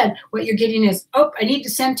instead what you're getting is, oh, I need to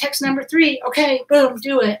send text number 3. Okay, boom,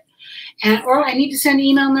 do it. Or I need to send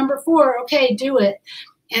email number 4. Okay, do it.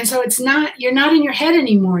 And so it's not, you're not in your head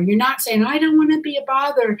anymore. You're not saying, I don't want to be a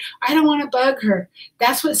bother. I don't want to bug her.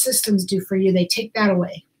 That's what systems do for you. They take that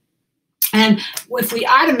away. And if we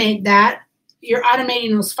automate that, you're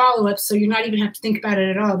automating those follow-ups, so you're not even have to think about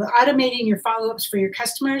it at all. The automating your follow-ups for your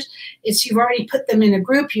customers, it's you've already put them in a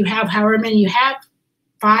group. You have however many you have,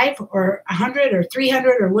 5 or 100 or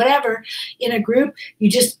 300 or whatever in a group. You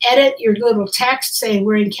just edit your little text saying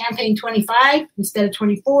we're in campaign 25 instead of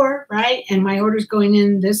 24, right? And my order's going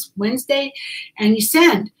in this Wednesday, and you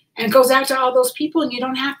send. And it goes out to all those people, and you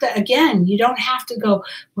don't have to, again, you don't have to go,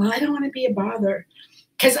 well, I don't want to be a bother.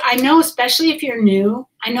 Because I know, especially if you're new,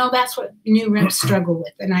 I know that's what new reps struggle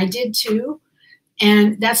with. And I did too.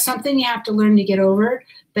 And that's something you have to learn to get over.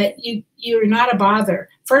 But you're not a bother.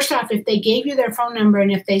 First off, if they gave you their phone number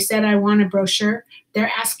and if they said, I want a brochure,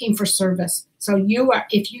 they're asking for service. So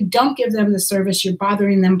if you don't give them the service, you're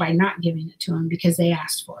bothering them by not giving it to them because they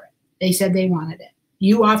asked for it. They said they wanted it.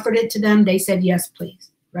 You offered it to them. They said, yes,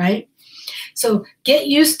 please. Right? So get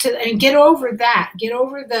used to and get over that. Get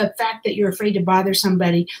over the fact that you're afraid to bother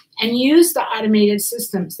somebody, and use the automated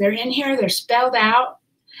systems. They're in here. They're spelled out.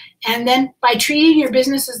 And then by treating your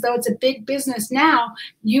business as though it's a big business now,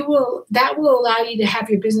 that will allow you to have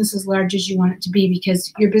your business as large as you want it to be,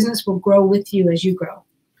 because your business will grow with you as you grow.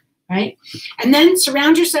 Right? And then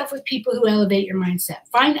surround yourself with people who elevate your mindset.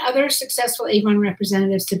 Find other successful Avon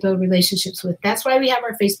representatives to build relationships with. That's why we have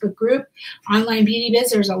our Facebook group, Online Beauty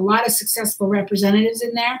Biz. There's a lot of successful representatives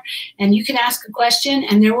in there. And you can ask a question,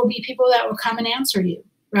 and there will be people that will come and answer you,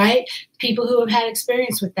 right? People who have had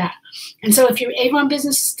experience with that. And so if your Avon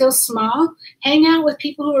business is still small, hang out with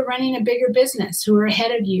people who are running a bigger business, who are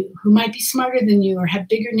ahead of you, who might be smarter than you, or have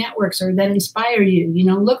bigger networks, or that inspire you. You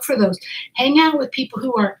know, look for those. Hang out with people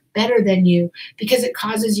who are better than you, because it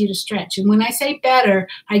causes you to stretch. And when I say better,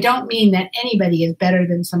 I don't mean that anybody is better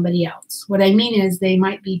than somebody else. What I mean is they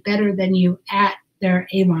might be better than you at their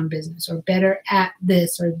Avon business, or better at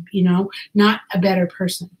this, or, you know, not a better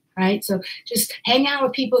person, right? So just hang out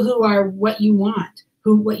with people who are what you want,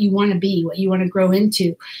 what you want to be, what you want to grow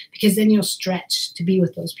into, because then you'll stretch to be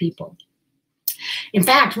with those people. In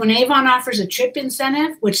fact, when Avon offers a trip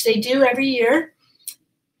incentive, which they do every year,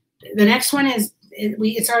 The next one is,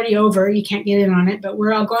 it's already over. You can't get in on it, but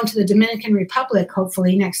we're all going to the Dominican Republic,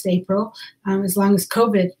 hopefully next April, as long as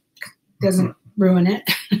COVID doesn't ruin it.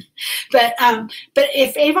 But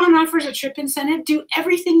if Avon offers a trip incentive, do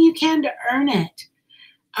everything you can to earn it.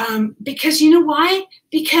 Because you know why?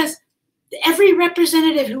 Because every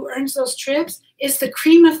representative who earns those trips is the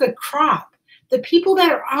cream of the crop. The people that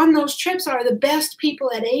are on those trips are the best people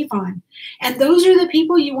at Avon. And those are the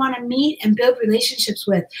people you want to meet and build relationships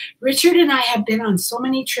with. Richard and I have been on so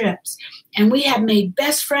many trips, and we have made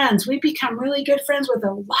best friends. We've become really good friends with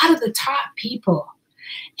a lot of the top people.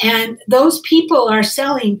 And those people are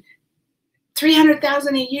selling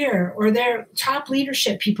 $300,000 a year, or they're top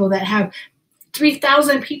leadership people that have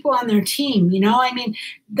 3,000 people on their team. You know, I mean,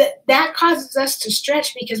 that causes us to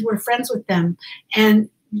stretch because we're friends with them. And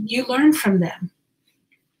you learn from them.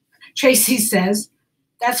 Tracy says,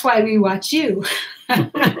 that's why we watch you.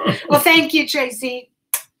 Well, thank you, Tracy.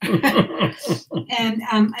 And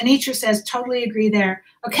Anitra says, totally agree there.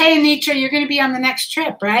 Okay, Anitra, you're going to be on the next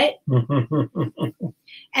trip, right?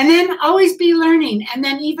 And then always be learning. And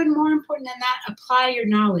then even more important than that, apply your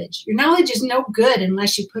knowledge. Your knowledge is no good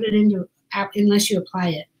unless you put it into, unless you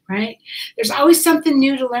apply it. Right? There's always something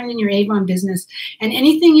new to learn in your Avon business, and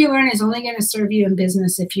anything you learn is only going to serve you in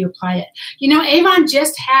business if you apply it. You know, Avon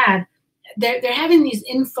just had, they're having these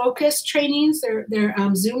in focus trainings, they're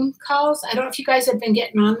Zoom calls. I don't know if you guys have been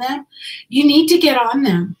getting on them. You need to get on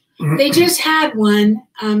them. They just had one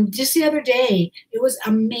just the other day. It was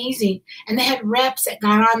amazing, and they had reps that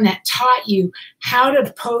got on that taught you how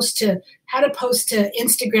to post to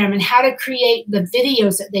Instagram, and how to create the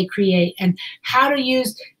videos that they create, and how to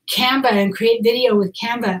use Canva and create video with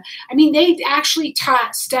Canva. I mean, they actually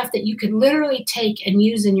taught stuff that you could literally take and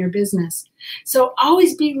use in your business. So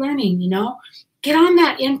always be learning, you know. Get on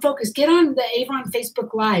that in focus. Get on the Avon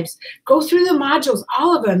Facebook Lives. Go through the modules,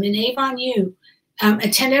 all of them in Avon U.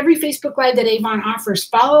 Attend every Facebook Live that Avon offers.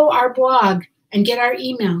 Follow our blog and get our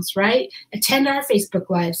emails, right? Attend our Facebook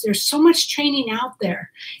Lives. There's so much training out there.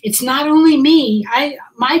 It's not only me.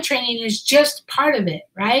 My training is just part of it,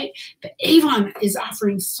 right? But Avon is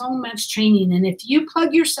offering so much training. And if you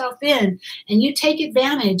plug yourself in and you take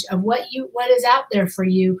advantage of what is out there for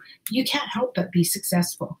you, you can't help but be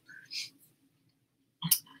successful.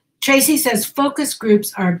 Tracy says focus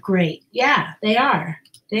groups are great. Yeah, they are.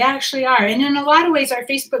 They actually are. And in a lot of ways, our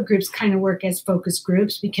Facebook groups kind of work as focus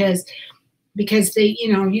groups because they,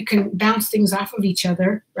 you know, you can bounce things off of each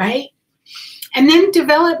other, right? And then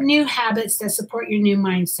develop new habits that support your new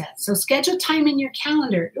mindset. So schedule time in your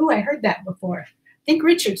calendar. Ooh, I heard that before. I think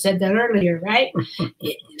Richard said that earlier, right?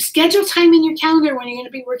 Schedule time in your calendar when you're going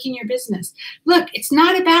to be working your business. Look, it's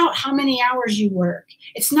not about how many hours you work.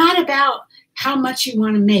 It's not about how much you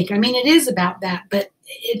want to make. I mean, it is about that, but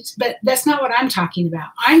that's not what I'm talking about.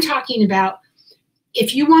 I'm talking about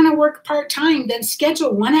if you want to work part-time, then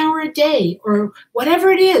schedule 1 hour a day or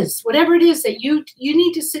whatever it is that you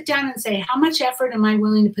need to sit down and say, how much effort am I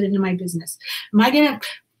willing to put into my business? Am I going to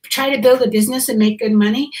try to build a business and make good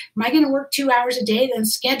money? Am I going to work 2 hours a day? Then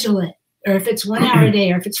schedule it. Or if it's 1 hour a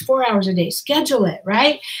day, or if it's 4 hours a day, schedule it,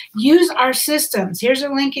 right? Use our systems. Here's a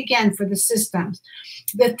link again for the systems.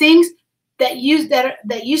 The things that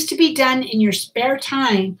used to be done in your spare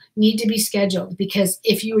time need to be scheduled, because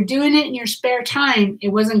if you were doing it in your spare time, it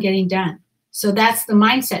wasn't getting done. So that's the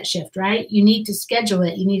mindset shift, right? You need to schedule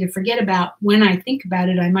it. You need to forget about when I think about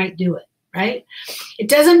it, I might do it, right? It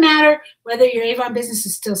doesn't matter whether your Avon business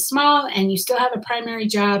is still small and you still have a primary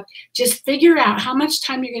job. Just figure out how much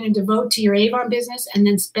time you're going to devote to your Avon business and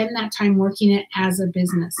then spend that time working it as a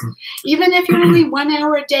business. Even if you're only 1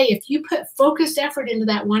 hour a day, if you put focused effort into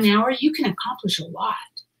that 1 hour, you can accomplish a lot.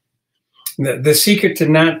 The secret to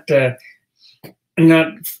not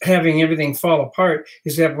having everything fall apart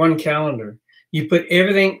is to have one calendar. You put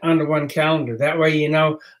everything onto one calendar. That way, you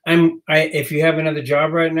know, if you have another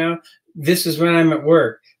job right now, this is when I'm at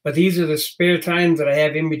work. But these are the spare times that I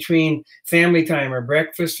have in between family time or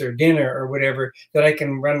breakfast or dinner or whatever that I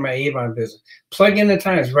can run my Avon business. Plug in the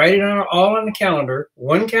times, write it all on the calendar,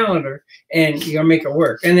 one calendar, and you'll make it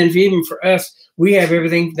work. And then even for us, we have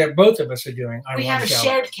everything that both of us are doing on one calendar. We have a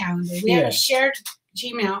shared calendar. We have a shared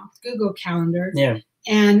Gmail, Google Calendar. Yeah.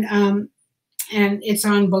 And it's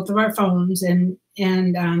on both of our phones, and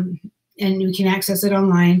we can access it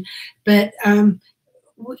online. But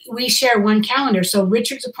we share one calendar. So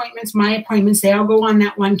Richard's appointments, my appointments, they all go on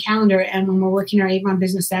that one calendar. And when we're working our Avon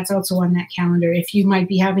business, that's also on that calendar. If you might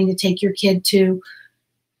be having to take your kid to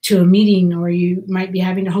to a meeting, or you might be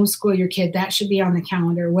having to homeschool your kid, that should be on the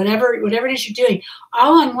calendar. Whatever it is you're doing,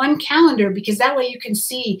 all on one calendar, because that way you can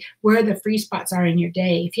see where the free spots are in your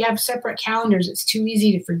day. If you have separate calendars, it's too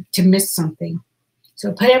easy to miss something.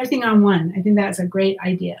 So put everything on one. I think that's a great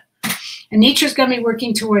idea. Anitra's going to be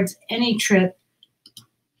working towards any trip,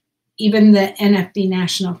 even the NFB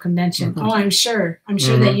National Convention. Oh, I'm sure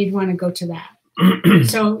that you'd want to go to that.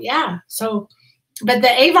 So yeah, but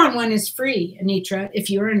the Avon one is free, Anitra, if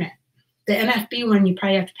you earn it. The NFB one you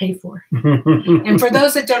probably have to pay for. And for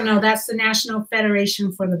those that don't know, that's the National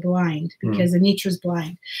Federation for the Blind, because Anitra's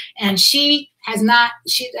blind. And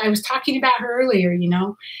I was talking about her earlier,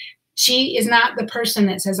 she is not the person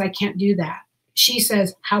that says, I can't do that. She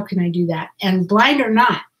says, how can I do that? And blind or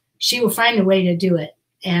not, she will find a way to do it.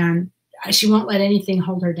 And she won't let anything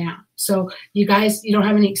hold her down. So you guys, you don't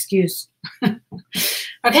have any excuse.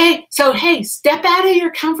 Okay, so hey, step out of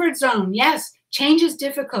your comfort zone. Yes, change is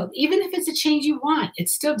difficult. Even if it's a change you want,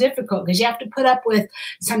 it's still difficult because you have to put up with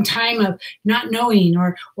some time of not knowing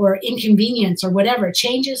or inconvenience or whatever.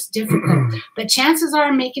 Change is difficult. But chances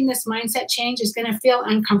are making this mindset change is going to feel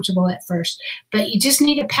uncomfortable at first. But you just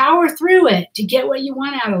need to power through it to get what you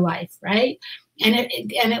want out of life, right? And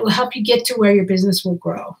it will help you get to where your business will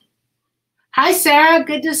grow. Hi, Sarah.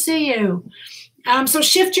 Good to see you. So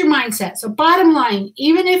shift your mindset. So bottom line,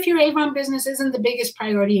 even if your Avon business isn't the biggest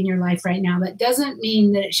priority in your life right now, that doesn't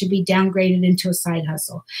mean that it should be downgraded into a side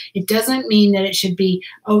hustle. It doesn't mean that it should be,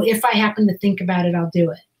 oh, if I happen to think about it, I'll do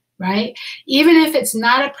it, right? Even if it's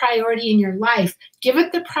not a priority in your life, give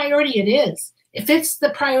it the priority it is. If it's the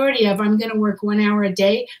priority of I'm going to work 1 hour a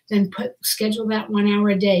day, then schedule that 1 hour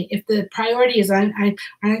a day. If the priority is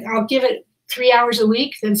I'll give it 3 hours a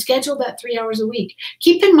week, then schedule that 3 hours a week.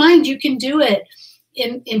 Keep in mind you can do it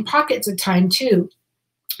in pockets of time too,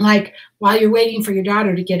 like while you're waiting for your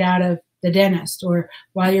daughter to get out of the dentist, or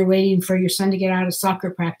while you're waiting for your son to get out of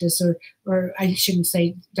soccer practice, or I shouldn't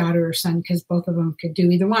say daughter or son because both of them could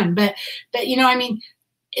do either one. But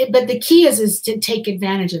but the key is to take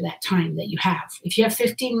advantage of that time that you have. If you have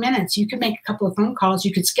 15 minutes, you can make a couple of phone calls.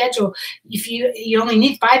 You could schedule, if you only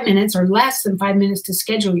need 5 minutes or less than 5 minutes to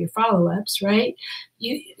schedule your follow-ups, right?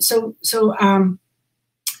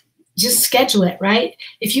 Just schedule it, right?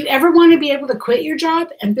 If you ever want to be able to quit your job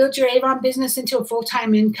and build your Avon business into a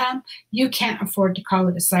full-time income, you can't afford to call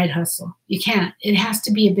it a side hustle. You can't. It has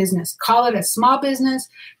to be a business. Call it a small business,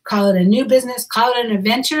 call it a new business, call it an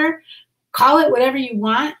adventure. Call it whatever you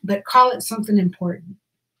want, but call it something important.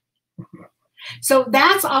 So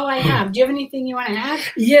that's all I have. Do you have anything you want to add?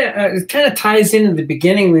 Yeah, it kind of ties in the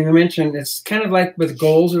beginning. We mentioned it's kind of like with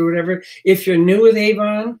goals or whatever. If you're new with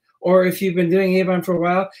Avon, or if you've been doing Avon for a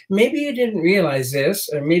while, maybe you didn't realize this,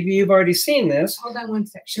 or maybe you've already seen this. Hold on one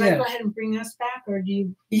sec. Should I go ahead and bring us back, or do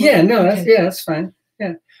you? Yeah, no, that's fine.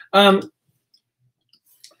 Yeah.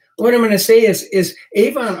 What I'm going to say is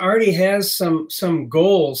Avon already has some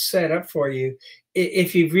goals set up for you,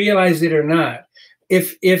 if you've realized it or not.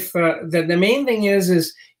 The main thing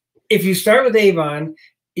is if you start with Avon,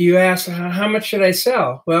 you ask, how much should I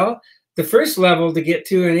sell? Well, the first level to get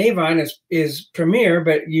to an Avon is Premier,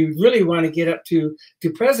 but you really want to get up to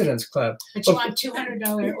President's Club. But you want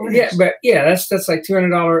 $200 orders. That's like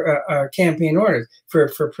 $200 campaign orders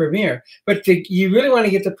for Premier. But you really want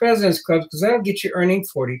to get to President's Club because that'll get you earning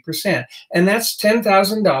 40%, and that's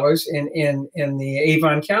 $10,000 in the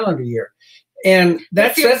Avon calendar year. And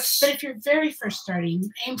but if you're very first starting,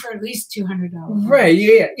 aim for at least $200. Right.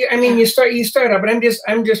 Yeah. I mean, you start out, but I'm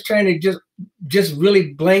just trying to just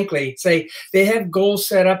really blankly say they have goals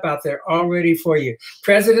set up out there already for you.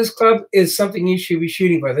 President's Club is something you should be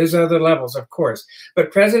shooting for. There's other levels, of course,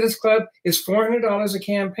 but President's Club is $400 a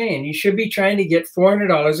campaign. You should be trying to get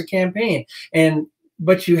 $400 a campaign.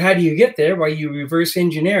 But how do you get there? Well, you reverse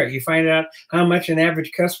engineer it. You find out how much an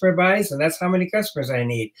average customer buys, and that's how many customers I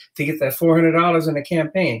need to get that $400 in a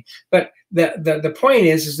campaign. But the point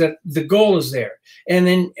is that the goal is there. And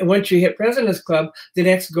then once you hit President's Club, the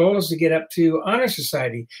next goal is to get up to Honor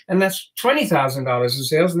Society, and that's $20,000 in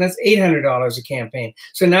sales, and that's $800 a campaign.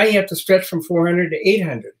 So now you have to stretch from $400 to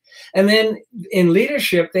 $800. And then in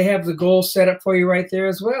leadership, they have the goals set up for you right there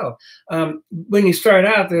as well. When you start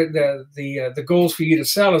out, the goals for you to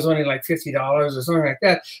sell is only like $50 or something like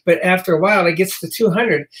that. But after a while, it gets to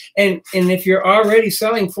 $200. And if you're already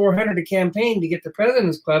selling $400 a campaign to get the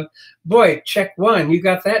President's Club, boy, check one. You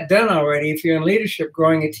got that done already if you're in leadership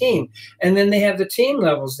growing a team. And then they have the team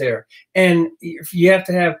levels there. And you have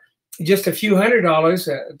to have just a few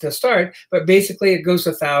 $100 to start, but basically it goes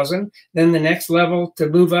to $1,000. Then the next level to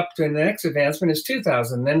move up to the next advancement is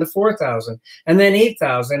 $2,000, then to $4,000, and then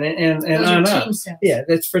 $8,000, and on up. Yeah,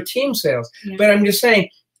 that's for team sales. Yeah. But I'm just saying,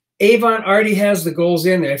 Avon already has the goals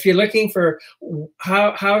in there. If you're looking for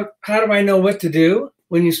how do I know what to do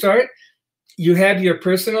when you start, you have your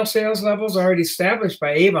personal sales levels already established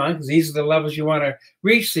by Avon, because these are the levels you want to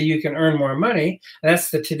reach so you can earn more money.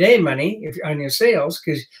 That's the today money on your sales,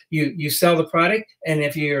 because you sell the product, and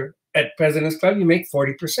if you're at President's Club, you make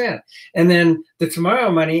 40%. And then the tomorrow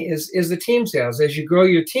money is the team sales. As you grow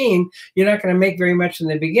your team, you're not going to make very much in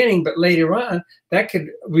the beginning, but later on, that could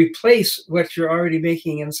replace what you're already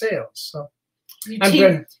making in sales. So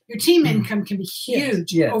your team income can be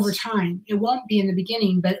huge over time. It won't be in the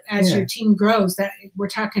beginning, but as your team grows, that we're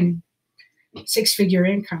talking 6-figure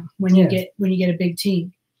income when you get a big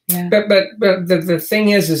team. Yeah. But the thing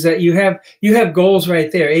is that you have goals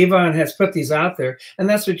right there. Avon has put these out there, and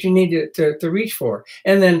that's what you need to reach for.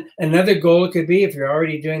 And then another goal could be, if you're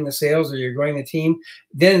already doing the sales or you're growing the team,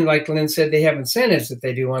 then like Lynn said, they have incentives that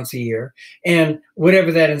they do once a year. And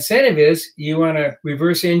whatever that incentive is, you want to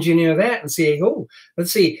reverse engineer that and say, oh,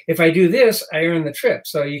 let's see, if I do this, I earn the trip.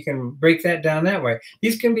 So you can break that down that way.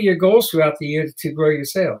 These can be your goals throughout the year to grow your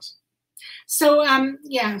sales. So,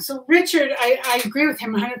 so Richard, I agree with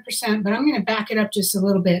him 100%, but I'm going to back it up just a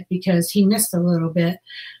little bit because he missed a little bit.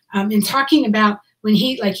 In talking about when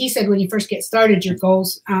like he said, when you first get started, your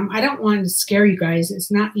goals, I don't want to scare you guys.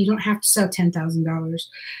 It's not, you don't have to sell $10,000.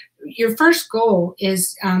 Your first goal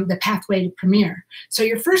is the pathway to Premier. So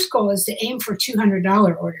your first goal is to aim for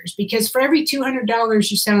 $200 orders, because for every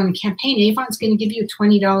 $200 you sell in a campaign, Avon's going to give you a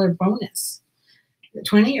 $20 bonus.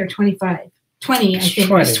 20 or 25? 20, I think.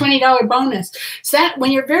 20. It's $20 bonus. So that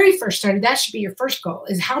when you're very first started, that should be your first goal,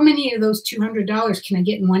 is how many of those $200 can I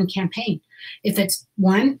get in one campaign? If it's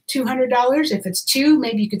one, $200. If it's two,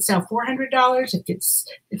 maybe you could sell $400.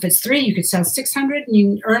 If it's three, you could sell $600, and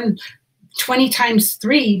you earn 20 times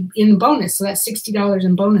 3 in bonus. So that's $60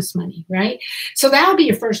 in bonus money, right? So that'll be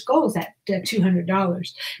your first goal, is that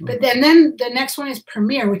 $200. But then the next one is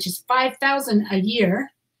Premier, which is $5,000 a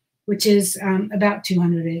year, which is about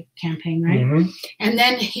 $200 a campaign, right? Mm-hmm. And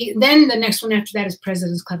then the next one after that is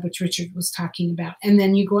President's Club, which Richard was talking about. And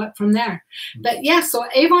then you go up from there. But yeah, so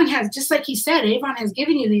Avon has, just like he said, Avon has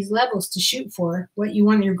given you these levels to shoot for, what you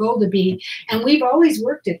want your goal to be. And we've always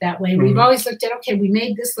worked it that way. Mm-hmm. We've always looked at, okay, we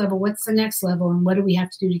made this level, what's the next level, and what do we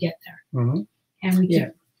have to do to get there? Mm-hmm. And we keep.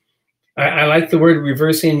 I like the word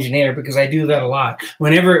reverse engineer, because I do that a lot.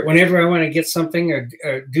 Whenever I want to get something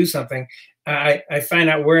or do something, I find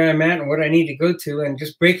out where I'm at and what I need to go to, and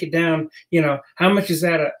just break it down. You know, how much is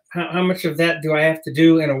that? How much of that do I have to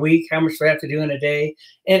do in a week? How much do I have to do in a day?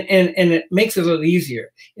 And it makes it a little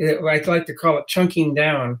easier. I like to call it chunking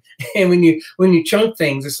down. And when you chunk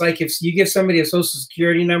things, it's like if you give somebody a social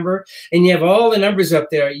security number and you have all the numbers up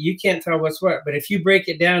there, you can't tell what's what. But if you break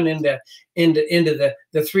it down into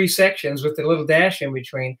the 3 sections with the little dash in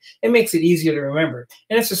between, it makes it easier to remember.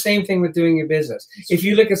 And it's the same thing with doing your business. If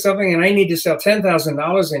you look at something and I need to sell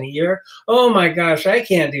 $10,000 in a year, oh my gosh, I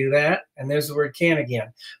can't do that. And there's the word can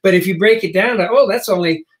again. But if you break it down to, oh, that's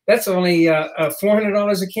only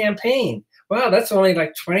 $400 a campaign. Wow, that's only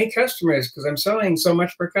like 20 customers, because I'm selling so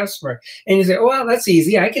much per customer. And you say, oh, wow, that's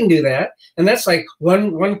easy. I can do that. And that's like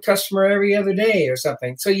one customer every other day or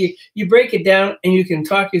something. So you break it down, and you can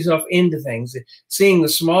talk yourself into things, seeing the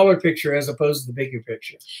smaller picture as opposed to the bigger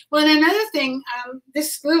picture. Well, and another thing,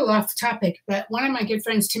 this is a little off the topic, but one of my good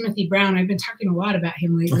friends, Timothy Brown, I've been talking a lot about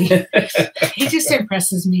him lately. He just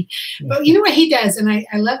impresses me. But you know what he does, and I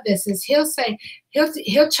love this, is he'll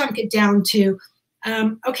chunk it down to,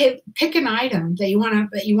 okay, pick an item that you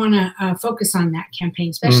want to focus on that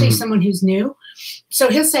campaign, especially someone who's new. So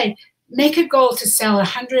he'll say, make a goal to sell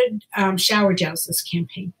 100 shower gels this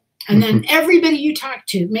campaign. And then everybody you talk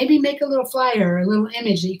to, maybe make a little flyer or a little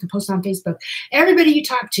image that you can post on Facebook. Everybody you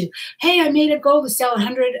talk to, hey, I made a goal to sell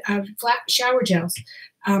 100 flat shower gels.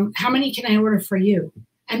 How many can I order for you?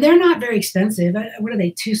 And they're not very expensive. What are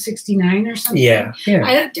they, $269 or something? Yeah.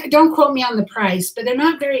 Don't quote me on the price, but they're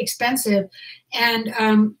not very expensive.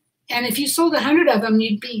 And if you sold 100 of them,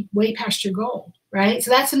 you'd be way past your goal, right?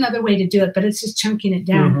 So that's another way to do it, but it's just chunking it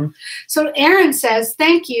down. So Erin says,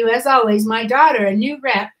 thank you, as always, my daughter, a new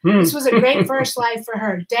rep. This was a great first live for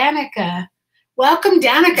her. Danica. Welcome,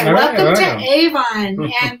 Danica. Welcome to Avon.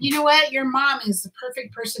 And you know what? Your mom is the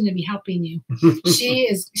perfect person to be helping you.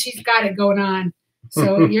 She's got it going on.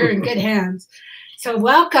 So you're in good hands. So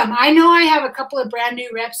welcome. I know I have a couple of brand new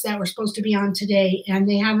reps that were supposed to be on today, and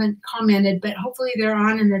they haven't commented, but hopefully they're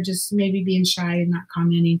on and they're just maybe being shy and not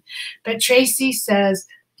commenting. But Tracy says,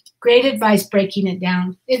 great advice, breaking it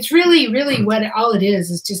down. It's really, really what all it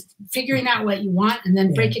is just figuring out what you want and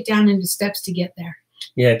then break it down into steps to get there.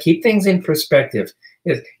 Yeah, keep things in perspective.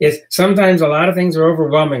 It's sometimes a lot of things are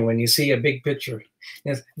overwhelming when you see a big picture.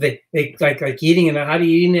 Yes, they like eating how do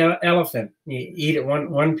you eat an elephant? You eat it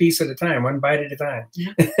one piece at a time, one bite at a time.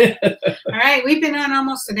 Yeah. All right, we've been on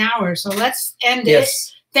almost an hour, so let's end it.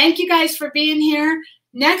 Thank you guys for being here.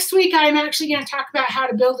 Next week, I'm actually going to talk about how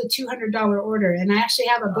to build a $200 order, and I actually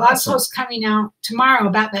have a blog post coming out tomorrow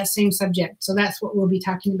about that same subject. So that's what we'll be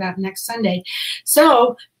talking about next Sunday.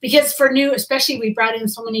 So because for new, especially we brought in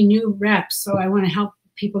so many new reps, so I want to help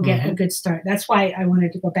people get a good start. That's why I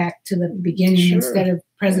wanted to go back to the beginning instead of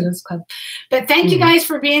President's Club. But thank you guys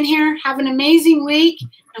for being here. Have an amazing week,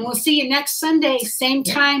 and we'll see you next Sunday, same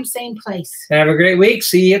time, same place. Have a great week.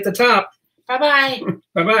 See you at the top. Bye-bye.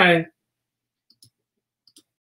 Bye-bye.